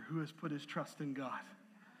scripture who has put his trust in God.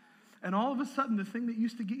 And all of a sudden, the thing that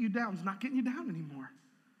used to get you down is not getting you down anymore.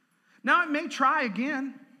 Now, it may try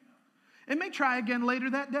again. It may try again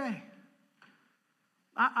later that day.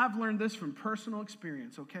 I've learned this from personal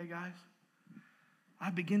experience, okay, guys?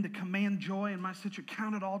 I begin to command joy in my situation.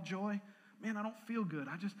 Count it all joy. Man, I don't feel good.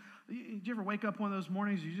 Did you ever wake up one of those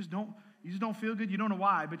mornings you just don't You just don't feel good. You don't know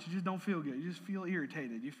why, but you just don't feel good. You just feel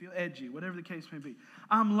irritated. You feel edgy, whatever the case may be.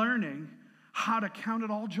 I'm learning how to count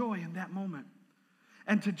it all joy in that moment.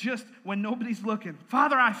 And to just, when nobody's looking,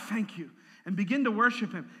 Father, I thank you. And begin to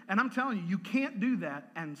worship him. And I'm telling you, you can't do that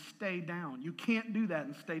and stay down. You can't do that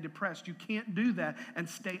and stay depressed. You can't do that and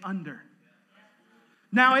stay under.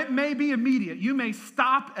 Now, it may be immediate. You may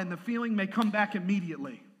stop and the feeling may come back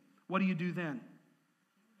immediately. What do you do then?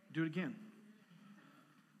 Do it again.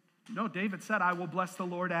 No, David said, I will bless the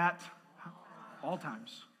Lord at all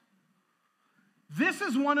times. This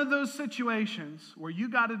is one of those situations where you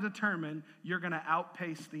got to determine you're going to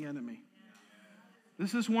outpace the enemy.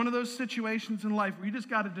 This is one of those situations in life where you just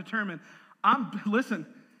got to determine, I'm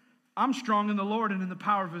strong in the Lord and in the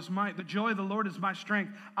power of his might. The joy of the Lord is my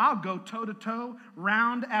strength. I'll go toe-to-toe,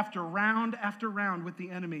 round after round after round with the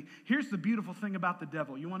enemy. Here's the beautiful thing about the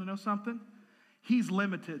devil. You want to know something? He's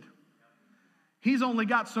limited. He's only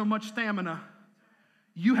got so much stamina.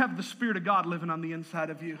 You have the Spirit of God living on the inside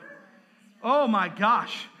of you. Oh my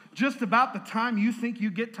gosh. Just about the time you think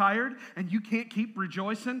you get tired and you can't keep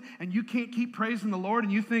rejoicing and you can't keep praising the Lord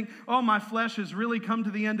and you think, oh, my flesh has really come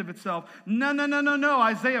to the end of itself. No.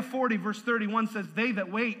 Isaiah 40 verse 31 says, they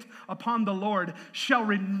that wait upon the Lord shall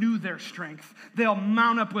renew their strength. They'll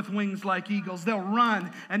mount up with wings like eagles. They'll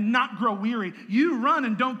run and not grow weary. You run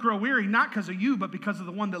and don't grow weary, not because of you, but because of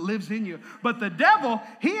the one that lives in you. But the devil,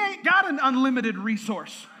 he ain't got an unlimited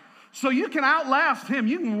resource. So you can outlast him.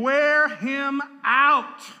 You can wear him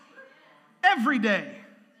out. Every day.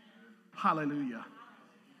 Hallelujah.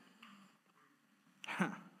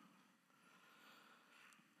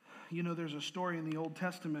 You know, there's a story in the Old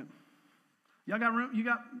Testament. Y'all got room? You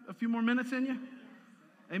got a few more minutes in you?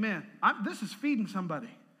 Amen. This is feeding somebody.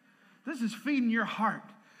 This is feeding your heart.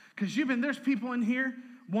 Because there's people in here,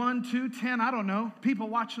 1, 2, 10, I don't know, people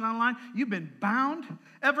watching online. You've been bound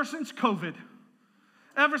ever since COVID.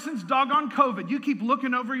 Ever since doggone COVID, you keep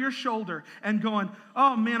looking over your shoulder and going,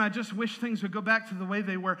 oh man, I just wish things would go back to the way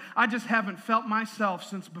they were. I just haven't felt myself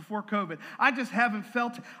since before COVID. I just haven't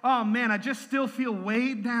felt, oh man, I just still feel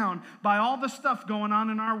weighed down by all the stuff going on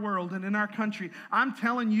in our world and in our country. I'm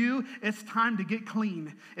telling you, it's time to get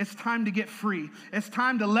clean. It's time to get free. It's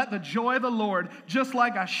time to let the joy of the Lord, just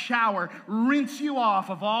like a shower, rinse you off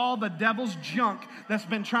of all the devil's junk that's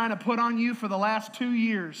been trying to put on you for the last 2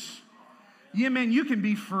 years. Yeah, man, you can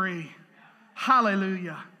be free.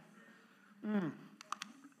 Hallelujah.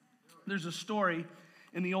 There's a story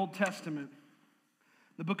in the Old Testament,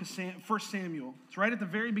 the book of 1 Samuel. It's right at the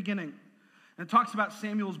very beginning. And it talks about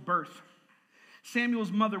Samuel's birth.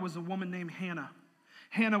 Samuel's mother was a woman named Hannah.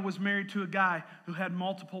 Hannah was married to a guy who had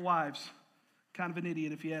multiple wives. Kind of an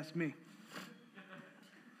idiot, if you ask me.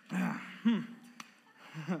 I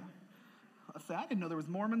didn't know there was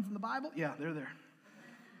Mormons in the Bible. Yeah, they're there.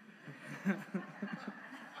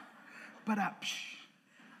 But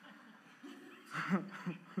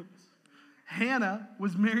Hannah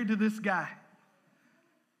was married to this guy.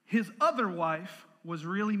 His other wife was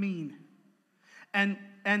really mean. And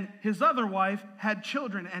his other wife had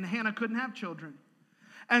children, and Hannah couldn't have children.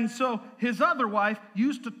 And so his other wife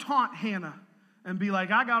used to taunt Hannah and be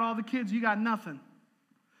like, I got all the kids, you got nothing.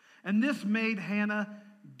 And this made Hannah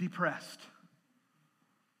depressed.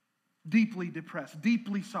 Deeply depressed,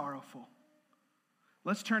 deeply sorrowful.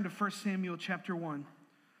 Let's turn to 1 Samuel chapter 1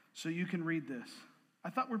 so you can read this. I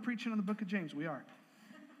thought we're preaching on the book of James. We are.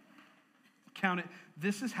 Count it.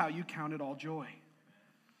 This is how you count it all joy.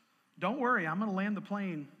 Don't worry, I'm going to land the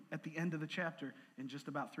plane at the end of the chapter in just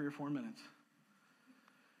about 3 or 4 minutes.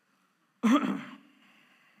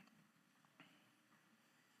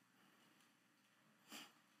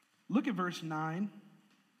 Look at verse 9.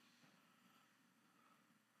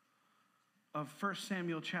 Of 1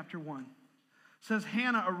 Samuel chapter 1. It says,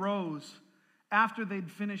 Hannah arose after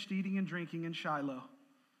they'd finished eating and drinking in Shiloh.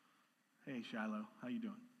 Hey, Shiloh, how you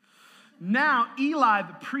doing? Now Eli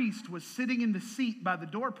the priest was sitting in the seat by the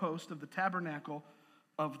doorpost of the tabernacle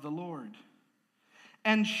of the Lord.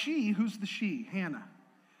 And she, who's the she? Hannah.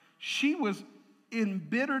 She was in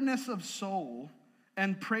bitterness of soul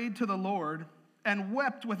and prayed to the Lord and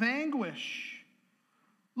wept with anguish.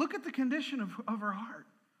 Look at the condition of her heart.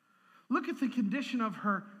 Look at the condition of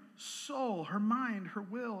her soul, her mind, her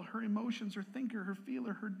will, her emotions, her thinker, her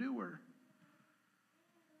feeler, her doer.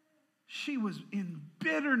 She was in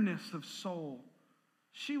bitterness of soul.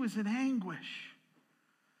 She was in anguish.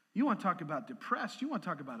 You want to talk about depressed? You want to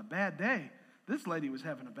talk about a bad day? This lady was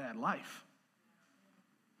having a bad life.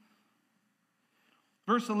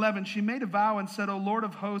 Verse 11, she made a vow and said, O Lord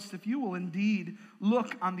of hosts, if you will indeed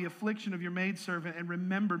look on the affliction of your maidservant and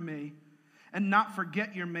remember me, and not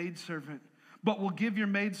forget your maidservant, but will give your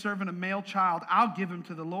maidservant a male child. I'll give him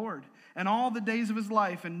to the Lord, and all the days of his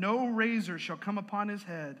life, and no razor shall come upon his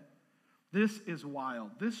head. This is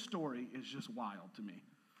wild. This story is just wild to me.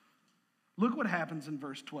 Look what happens in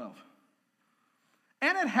verse 12.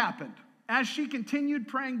 And it happened, as she continued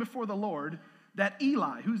praying before the Lord, that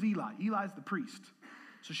Eli, who's Eli? Eli's the priest.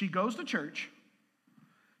 So she goes to church.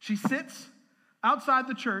 She sits outside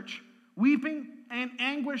the church, weeping and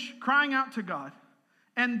anguish, crying out to God.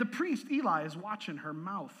 And the priest, Eli, is watching her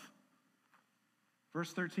mouth.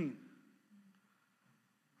 Verse 13.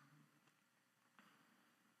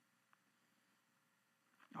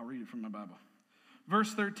 I'll read it from my Bible.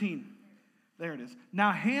 Verse 13. There it is.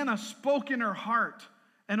 Now Hannah spoke in her heart,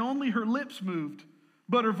 and only her lips moved,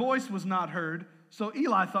 but her voice was not heard. So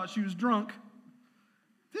Eli thought she was drunk.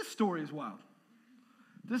 This story is wild.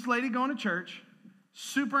 This lady going to church,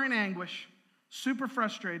 super in anguish, super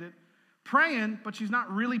frustrated, praying, but she's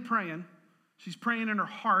not really praying. She's praying in her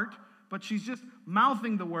heart, but she's just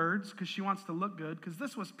mouthing the words because she wants to look good, because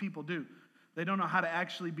this is what people do. They don't know how to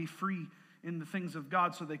actually be free in the things of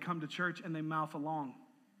God, so they come to church and they mouth along.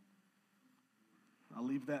 I'll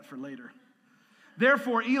leave that for later.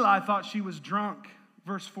 Therefore, Eli thought she was drunk.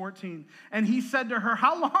 Verse 14. And he said to her,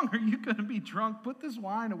 how long are you going to be drunk? Put this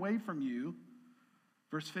wine away from you.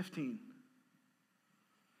 Verse 15.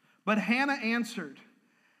 But Hannah answered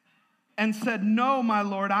and said, no, my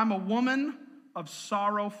Lord, I'm a woman of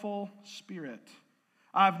sorrowful spirit.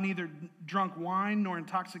 I've neither drunk wine nor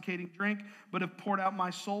intoxicating drink, but have poured out my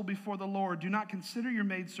soul before the Lord. Do not consider your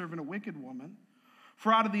maidservant a wicked woman,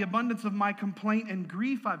 for out of the abundance of my complaint and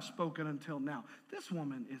grief I've spoken until now. This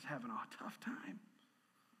woman is having a tough time.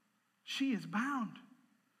 She is bound.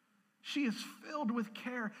 She is filled with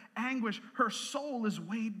care, anguish. Her soul is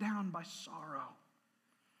weighed down by sorrow.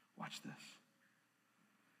 Watch this.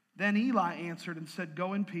 Then Eli answered and said,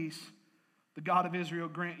 go in peace. The God of Israel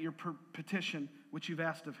grant your petition, which you've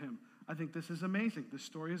asked of him. I think this is amazing. This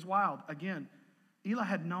story is wild. Again, Eli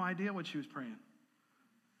had no idea what she was praying.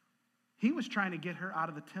 He was trying to get her out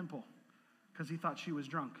of the temple because he thought she was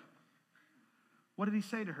drunk. What did he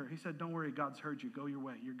say to her? He said, don't worry, God's heard you. Go your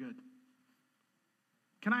way. You're good.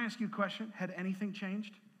 Can I ask you a question? Had anything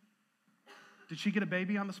changed? Did she get a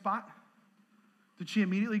baby on the spot? Did she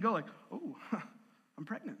immediately go like, oh, I'm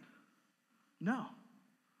pregnant? No.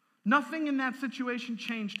 Nothing in that situation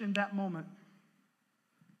changed in that moment.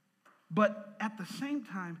 But at the same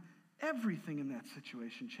time, everything in that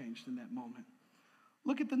situation changed in that moment.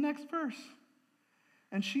 Look at the next verse.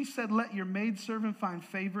 And she said, let your maidservant find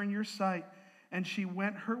favor in your sight. And she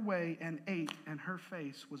went her way and ate, and her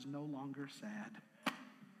face was no longer sad.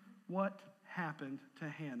 What happened to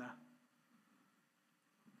Hannah?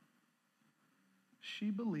 She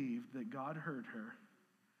believed that God heard her,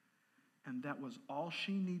 and that was all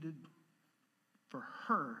she needed for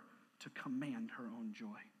her to command her own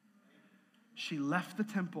joy. She left the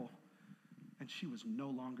temple, and she was no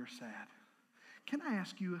longer sad. Can I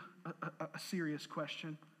ask you a serious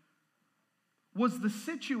question? Was the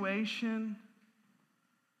situation,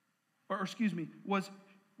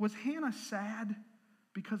 was Hannah sad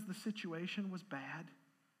because the situation was bad?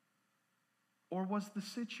 Or was the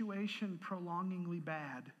situation prolongingly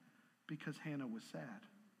bad because Hannah was sad?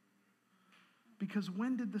 Because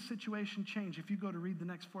when did the situation change? If you go to read the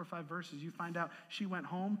next 4 or 5 verses, you find out she went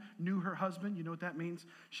home, knew her husband. You know what that means?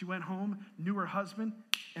 She went home, knew her husband,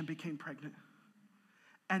 and became pregnant.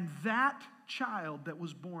 And that child that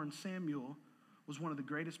was born, Samuel, was one of the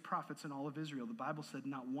greatest prophets in all of Israel. The Bible said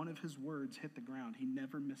not one of his words hit the ground. He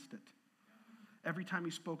never missed it. Every time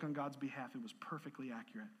he spoke on God's behalf, it was perfectly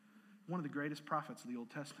accurate. One of the greatest prophets of the Old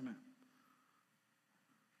Testament.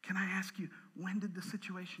 Can I ask you, when did the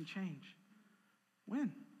situation change?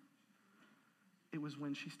 When? It was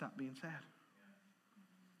when she stopped being sad.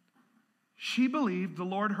 She believed the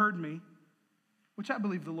Lord heard me, which I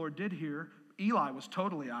believe the Lord did hear. Eli was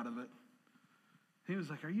totally out of it. He was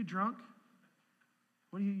like, are you drunk?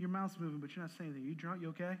 What are you, your mouth's moving, but you're not saying anything. Are you drunk? You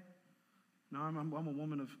okay? No, I'm a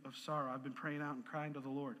woman of sorrow. I've been praying out and crying to the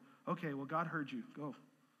Lord. Okay, well, God heard you. Go.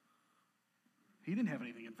 He didn't have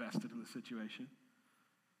anything invested in the situation.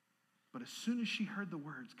 But as soon as she heard the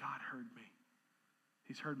words, God heard me.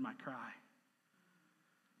 He's heard my cry.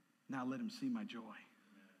 Now let him see my joy.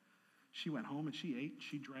 She went home and she ate,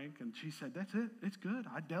 she drank, and she said, that's it. It's good.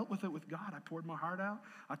 I dealt with it with God. I poured my heart out.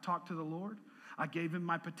 I talked to the Lord. I gave him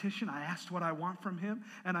my petition. I asked what I want from him,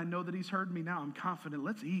 and I know that he's heard me now. I'm confident.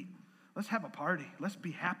 Let's eat. Let's have a party. Let's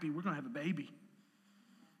be happy. We're going to have a baby.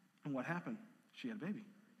 And what happened? She had a baby.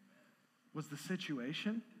 Was the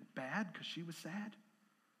situation bad because she was sad?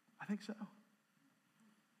 I think so.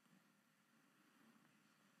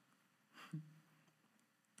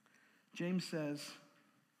 James says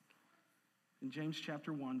in James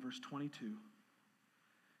chapter 1, verse 22,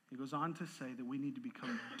 he goes on to say that we need to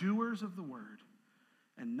become doers of the word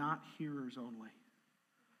and not hearers only.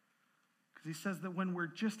 Because he says that when we're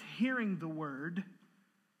just hearing the word,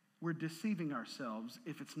 we're deceiving ourselves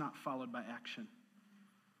if it's not followed by action.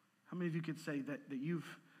 How many of you could say that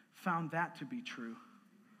you've found that to be true?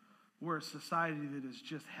 We're a society that is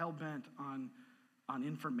just hell-bent on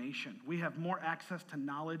information. We have more access to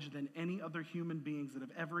knowledge than any other human beings that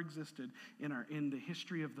have ever existed in the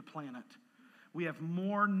history of the planet. We have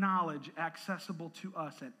more knowledge accessible to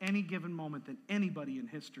us at any given moment than anybody in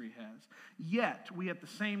history has. Yet, we at the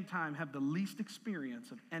same time have the least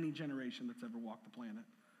experience of any generation that's ever walked the planet.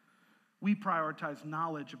 We prioritize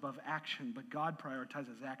knowledge above action, but God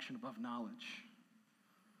prioritizes action above knowledge.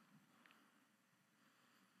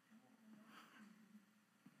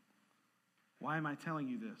 Why am I telling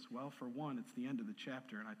you this? Well, for one, it's the end of the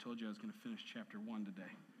chapter, and I told you I was going to finish chapter 1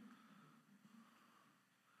 today.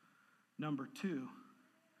 Number 2,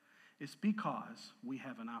 it's because we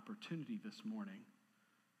have an opportunity this morning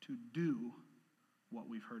to do what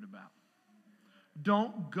we've heard about.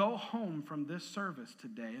 Don't go home from this service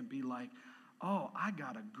today and be like, oh, I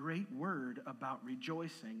got a great word about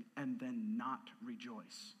rejoicing, and then not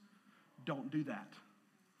rejoice. Don't do that.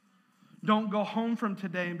 Don't go home from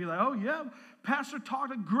today and be like, oh yeah, Pastor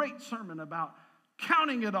talked a great sermon about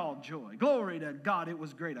counting it all joy. Glory to God, it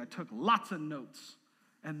was great. I took lots of notes.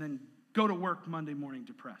 And then go to work Monday morning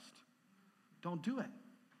depressed. Don't do it.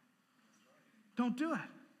 Don't do it.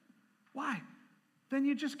 Why? Then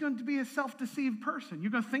you're just going to be a self-deceived person.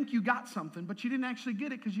 You're going to think you got something, but you didn't actually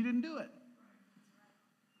get it because you didn't do it.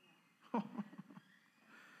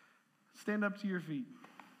 Stand up to your feet.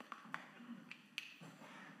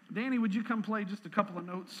 Danny, would you come play just a couple of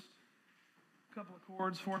notes, a couple of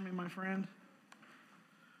chords for me, my friend?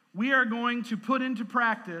 We are going to put into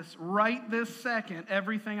practice right this second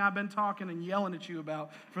everything I've been talking and yelling at you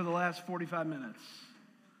about for the last 45 minutes.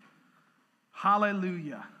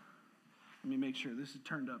 Hallelujah. Let me make sure this is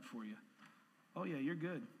turned up for you. Oh yeah, you're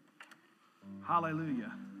good.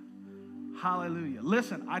 Hallelujah. Hallelujah.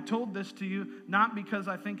 Listen, I told this to you not because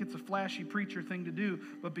I think it's a flashy preacher thing to do,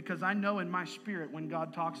 but because I know in my spirit when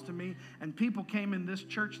God talks to me, and people came in this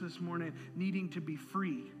church this morning needing to be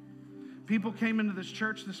free. People came into this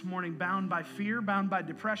church this morning bound by fear, bound by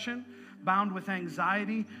depression, bound with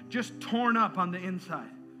anxiety, just torn up on the inside.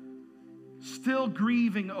 Still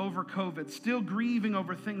grieving over COVID, still grieving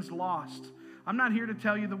over things lost. I'm not here to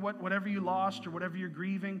tell you that whatever you lost or whatever you're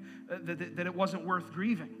grieving, that it wasn't worth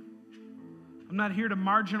grieving. I'm not here to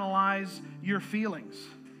marginalize your feelings.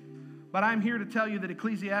 But I'm here to tell you that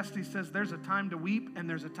Ecclesiastes says there's a time to weep and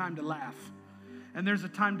there's a time to laugh. And there's a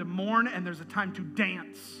time to mourn and there's a time to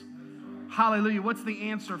dance. Hallelujah. What's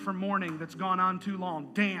the answer for mourning that's gone on too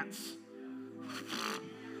long? Dance.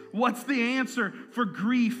 What's the answer for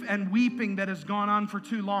grief and weeping that has gone on for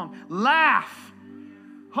too long? Laugh.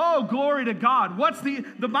 Oh, glory to God.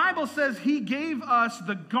 The Bible says He gave us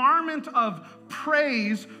the garment of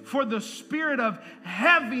praise for the spirit of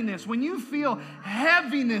heaviness. When you feel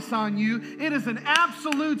heaviness on you, it is an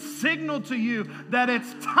absolute signal to you that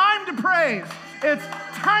it's time to praise. It's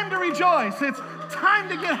time to rejoice. It's time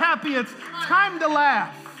to get happy. It's time to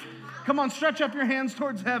laugh. Come on, stretch up your hands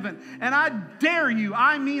towards heaven. And I dare you,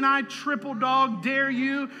 I triple dog dare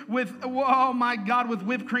you with, oh my God, with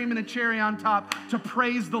whipped cream and a cherry on top to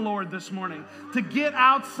praise the Lord this morning. To get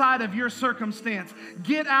outside of your circumstance.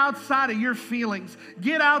 Get outside of your feelings.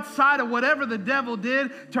 Get outside of whatever the devil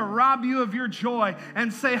did to rob you of your joy.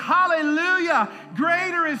 And say, hallelujah,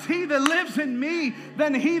 greater is He that lives in me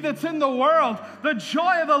than he that's in the world. The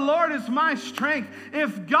joy of the Lord is my strength.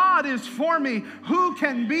 If God is for me, who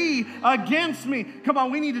can be against me? Come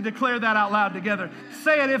on, we need to declare that out loud together.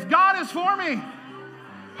 Say it. If God is for me,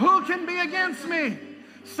 who can be against me?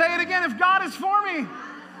 Say it again. If God is for me,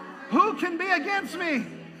 who can be against me?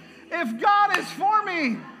 If God is for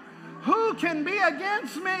me, who can be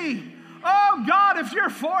against me? Oh God, if you're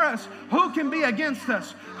for us, who can be against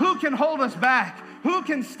us? Who can hold us back? Who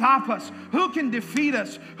can stop us? Who can defeat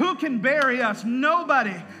us? Who can bury us?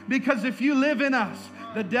 Nobody. Because if you live in us,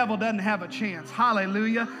 the devil doesn't have a chance.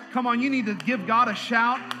 Hallelujah. Come on, you need to give God a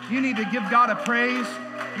shout. You need to give God a praise.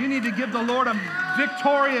 You need to give the Lord a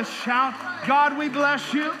victorious shout. God, we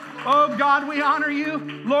bless you. Oh God, we honor you.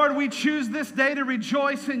 Lord, we choose this day to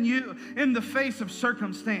rejoice in you in the face of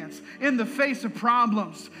circumstance, in the face of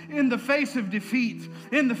problems, in the face of defeat,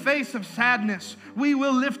 in the face of sadness. We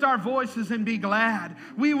will lift our voices and be glad.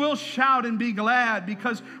 We will shout and be glad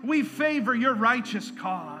because we favor your righteous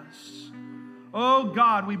cause. Oh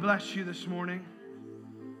God, we bless you this morning.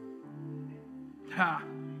 Ha.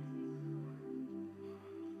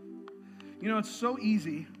 You know, it's so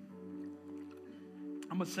easy.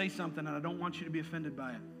 I'm going to say something and I don't want you to be offended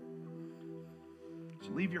by it.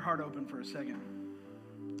 So leave your heart open for a second.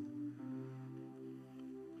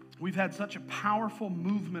 We've had such a powerful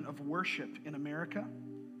movement of worship in America,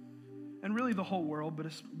 and really the whole world, but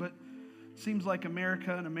it seems like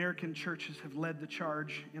America and American churches have led the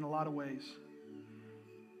charge in a lot of ways.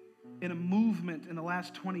 In a movement in the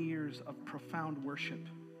last 20 years of profound worship.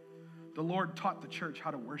 The Lord taught the church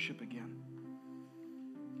how to worship again.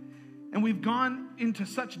 And we've gone into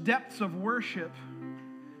such depths of worship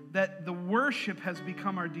that the worship has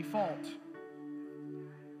become our default.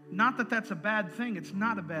 Not that that's a bad thing. It's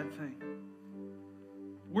not a bad thing.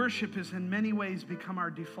 Worship has in many ways become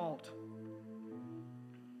our default.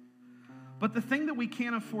 But the thing that we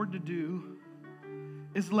can't afford to do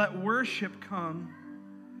is let worship come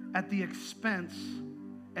at the expense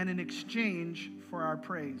and in exchange for our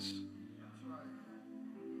praise.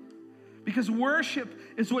 Because worship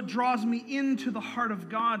is what draws me into the heart of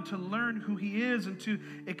God to learn who He is and to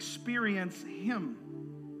experience Him.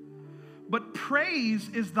 But praise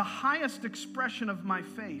is the highest expression of my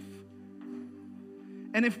faith.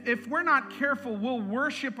 And if we're not careful, we'll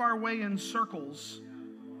worship our way in circles,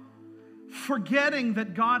 forgetting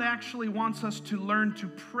that God actually wants us to learn to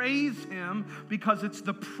praise Him, because it's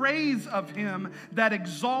the praise of Him that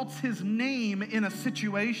exalts His name in a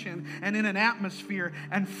situation and in an atmosphere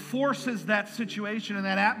and forces that situation and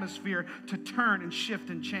that atmosphere to turn and shift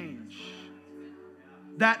and change.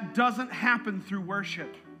 That doesn't happen through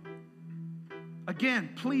worship. Again,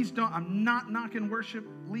 please don't, I'm not knocking worship.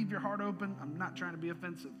 Leave your heart open. I'm not trying to be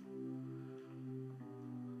offensive.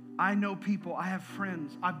 I know people, I have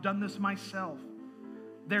friends, I've done this myself.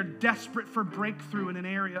 They're desperate for breakthrough in an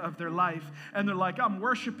area of their life, and they're like, I'm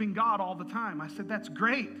worshiping God all the time. I said, that's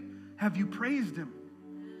great. Have you praised Him?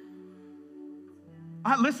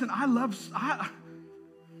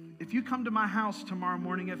 If you come to my house tomorrow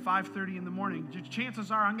morning at 5:30 in the morning,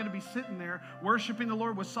 chances are I'm going to be sitting there worshiping the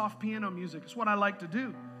Lord with soft piano music. It's what I like to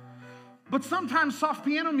do. But sometimes soft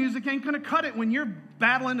piano music ain't going to cut it when you're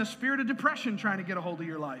battling a spirit of depression trying to get a hold of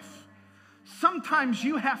your life. Sometimes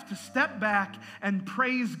you have to step back and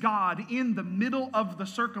praise God in the middle of the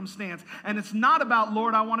circumstance. And it's not about,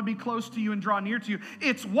 Lord, I want to be close to you and draw near to you.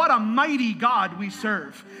 It's what a mighty God we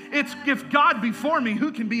serve. It's, if God be for me,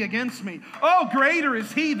 who can be against me? Oh, greater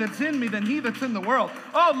is He that's in me than he that's in the world.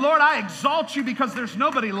 Oh, Lord, I exalt you because there's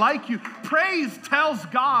nobody like you. Praise tells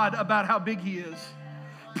God about how big He is.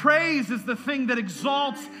 Praise is the thing that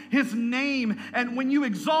exalts His name. And when you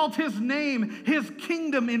exalt His name, His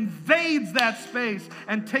kingdom invades that space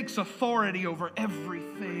and takes authority over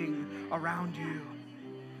everything around you.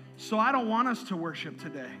 So I don't want us to worship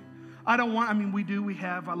today. I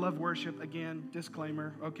love worship. Again,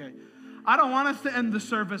 disclaimer, okay. I don't want us to end the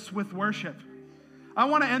service with worship. I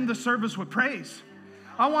want to end the service with praise.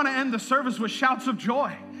 I want to end the service with shouts of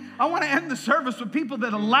joy. I want to end the service with people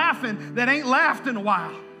that are laughing that ain't laughed in a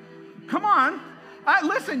while. Come on.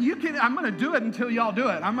 Listen, I'm going to do it until y'all do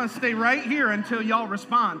it. I'm going to stay right here until y'all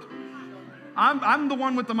respond. I'm the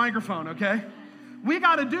one with the microphone, okay? We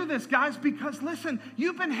got to do this, guys, because listen,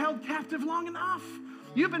 you've been held captive long enough.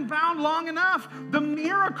 You've been bound long enough. The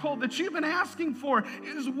miracle that you've been asking for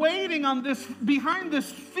is waiting on this, behind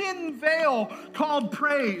this thin veil called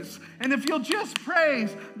praise. And if you'll just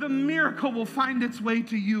praise, the miracle will find its way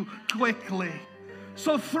to you quickly.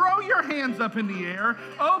 So throw your hands up in the air,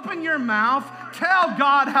 open your mouth, tell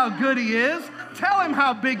God how good He is, tell Him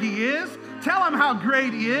how big He is, tell Him how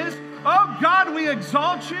great He is. Oh God, we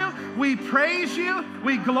exalt you, we praise you,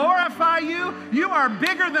 we glorify you. You are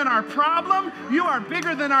bigger than our problem. You are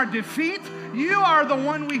bigger than our defeat. You are the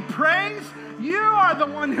one we praise. You are the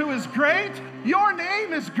one who is great. Your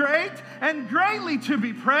name is great and greatly to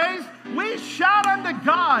be praised. We shout unto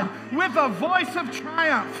God with a voice of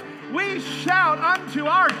triumph. We shout unto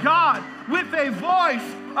our God with a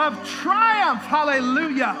voice of triumph.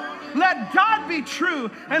 Hallelujah. Let God be true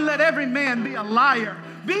and let every man be a liar.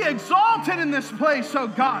 Be exalted in this place, oh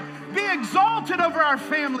God. Be exalted over our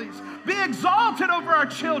families. Be exalted over our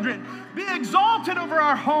children. Be exalted over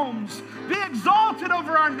our homes. Be exalted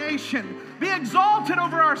over our nation. Be exalted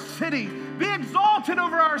over our city. Be exalted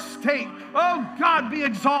over our state. Oh God, be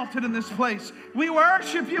exalted in this place. We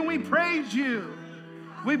worship you and we praise you.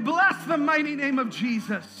 We bless the mighty name of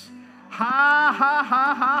Jesus. Ha, ha,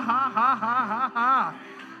 ha, ha, ha, ha, ha, ha.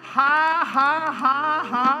 Ha, ha, ha,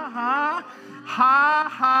 ha, ha. Ha,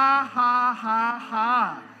 ha, ha, ha,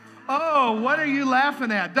 ha. Oh, what are you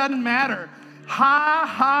laughing at? Doesn't matter. Ha,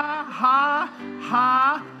 ha, ha,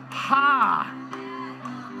 ha, ha.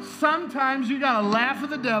 Sometimes you gotta laugh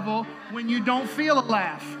at the devil when you don't feel a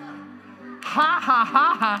laugh. Ha, ha,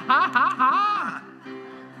 ha, ha, ha, ha, ha.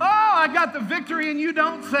 Oh, I got the victory and you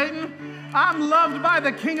don't, Satan. I'm loved by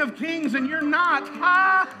the King of Kings and you're not.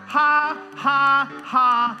 Ha, ha, ha,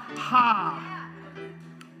 ha, ha.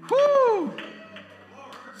 Whoo!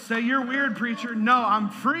 Say, you're weird, preacher. No, I'm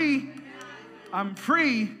free. I'm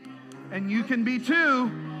free, and you can be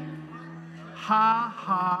too. Ha,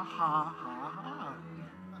 ha, ha, ha, ha.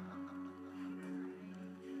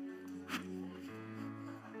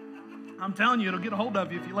 I'm telling you, it'll get a hold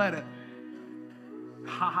of you if you let it.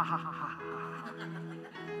 Ha, ha, ha, ha, ha.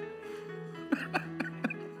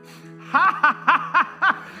 Ha, ha, ha,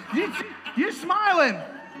 ha. You're smiling.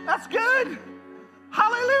 That's good.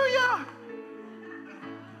 Hallelujah.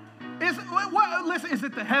 Listen, is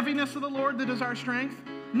it the heaviness of the Lord that is our strength?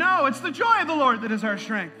 No, it's the joy of the Lord that is our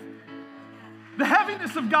strength. The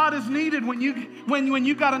heaviness of God is needed when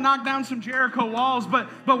you've got to knock down some Jericho walls, but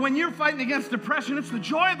when you're fighting against depression, it's the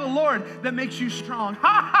joy of the Lord that makes you strong.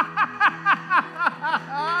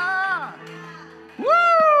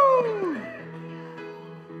 Woo!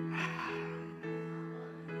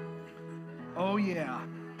 Oh yeah.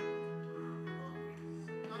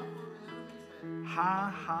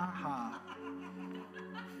 Ha, ha, ha.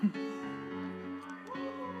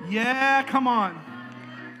 Yeah, come on.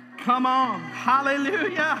 Come on.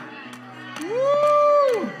 Hallelujah.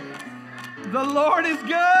 Woo! The Lord is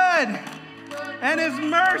good, and his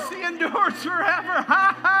mercy endures forever.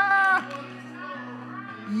 Ha, ha.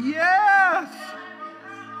 Yes.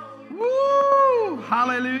 Woo!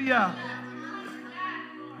 Hallelujah.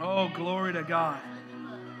 Oh, glory to God.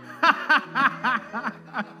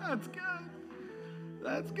 That's good.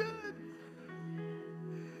 That's good.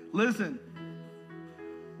 Listen,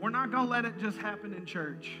 we're not going to let it just happen in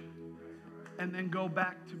church and then go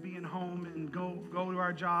back to being home and go to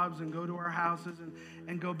our jobs and go to our houses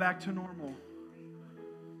and go back to normal.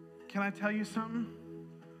 Can I tell you something?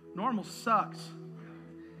 Normal sucks.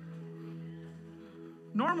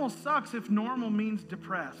 Normal sucks if normal means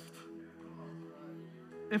depressed.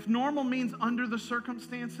 If normal means under the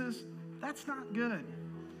circumstances, that's not good.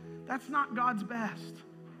 That's not God's best.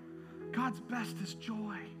 God's best is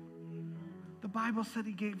joy. The Bible said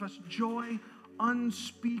he gave us joy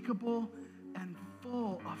unspeakable and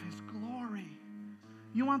full of his glory.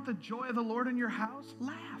 You want the joy of the Lord in your house?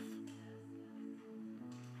 Laugh.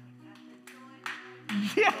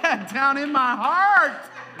 Yeah, down in my heart.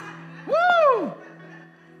 Woo!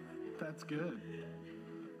 That's good.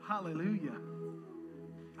 Hallelujah.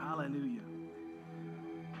 Hallelujah.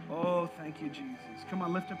 Oh, thank you, Jesus. Come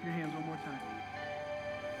on, lift up your hands one more time.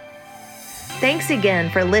 Thanks again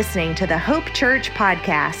for listening to the Hope Church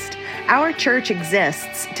podcast. Our church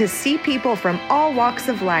exists to see people from all walks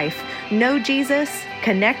of life know Jesus,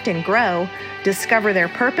 connect and grow, discover their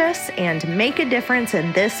purpose, and make a difference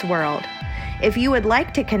in this world. If you would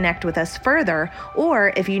like to connect with us further,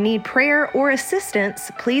 or if you need prayer or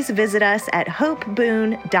assistance, please visit us at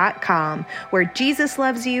hopeboone.com, where Jesus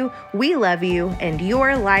loves you, we love you, and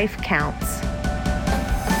your life counts.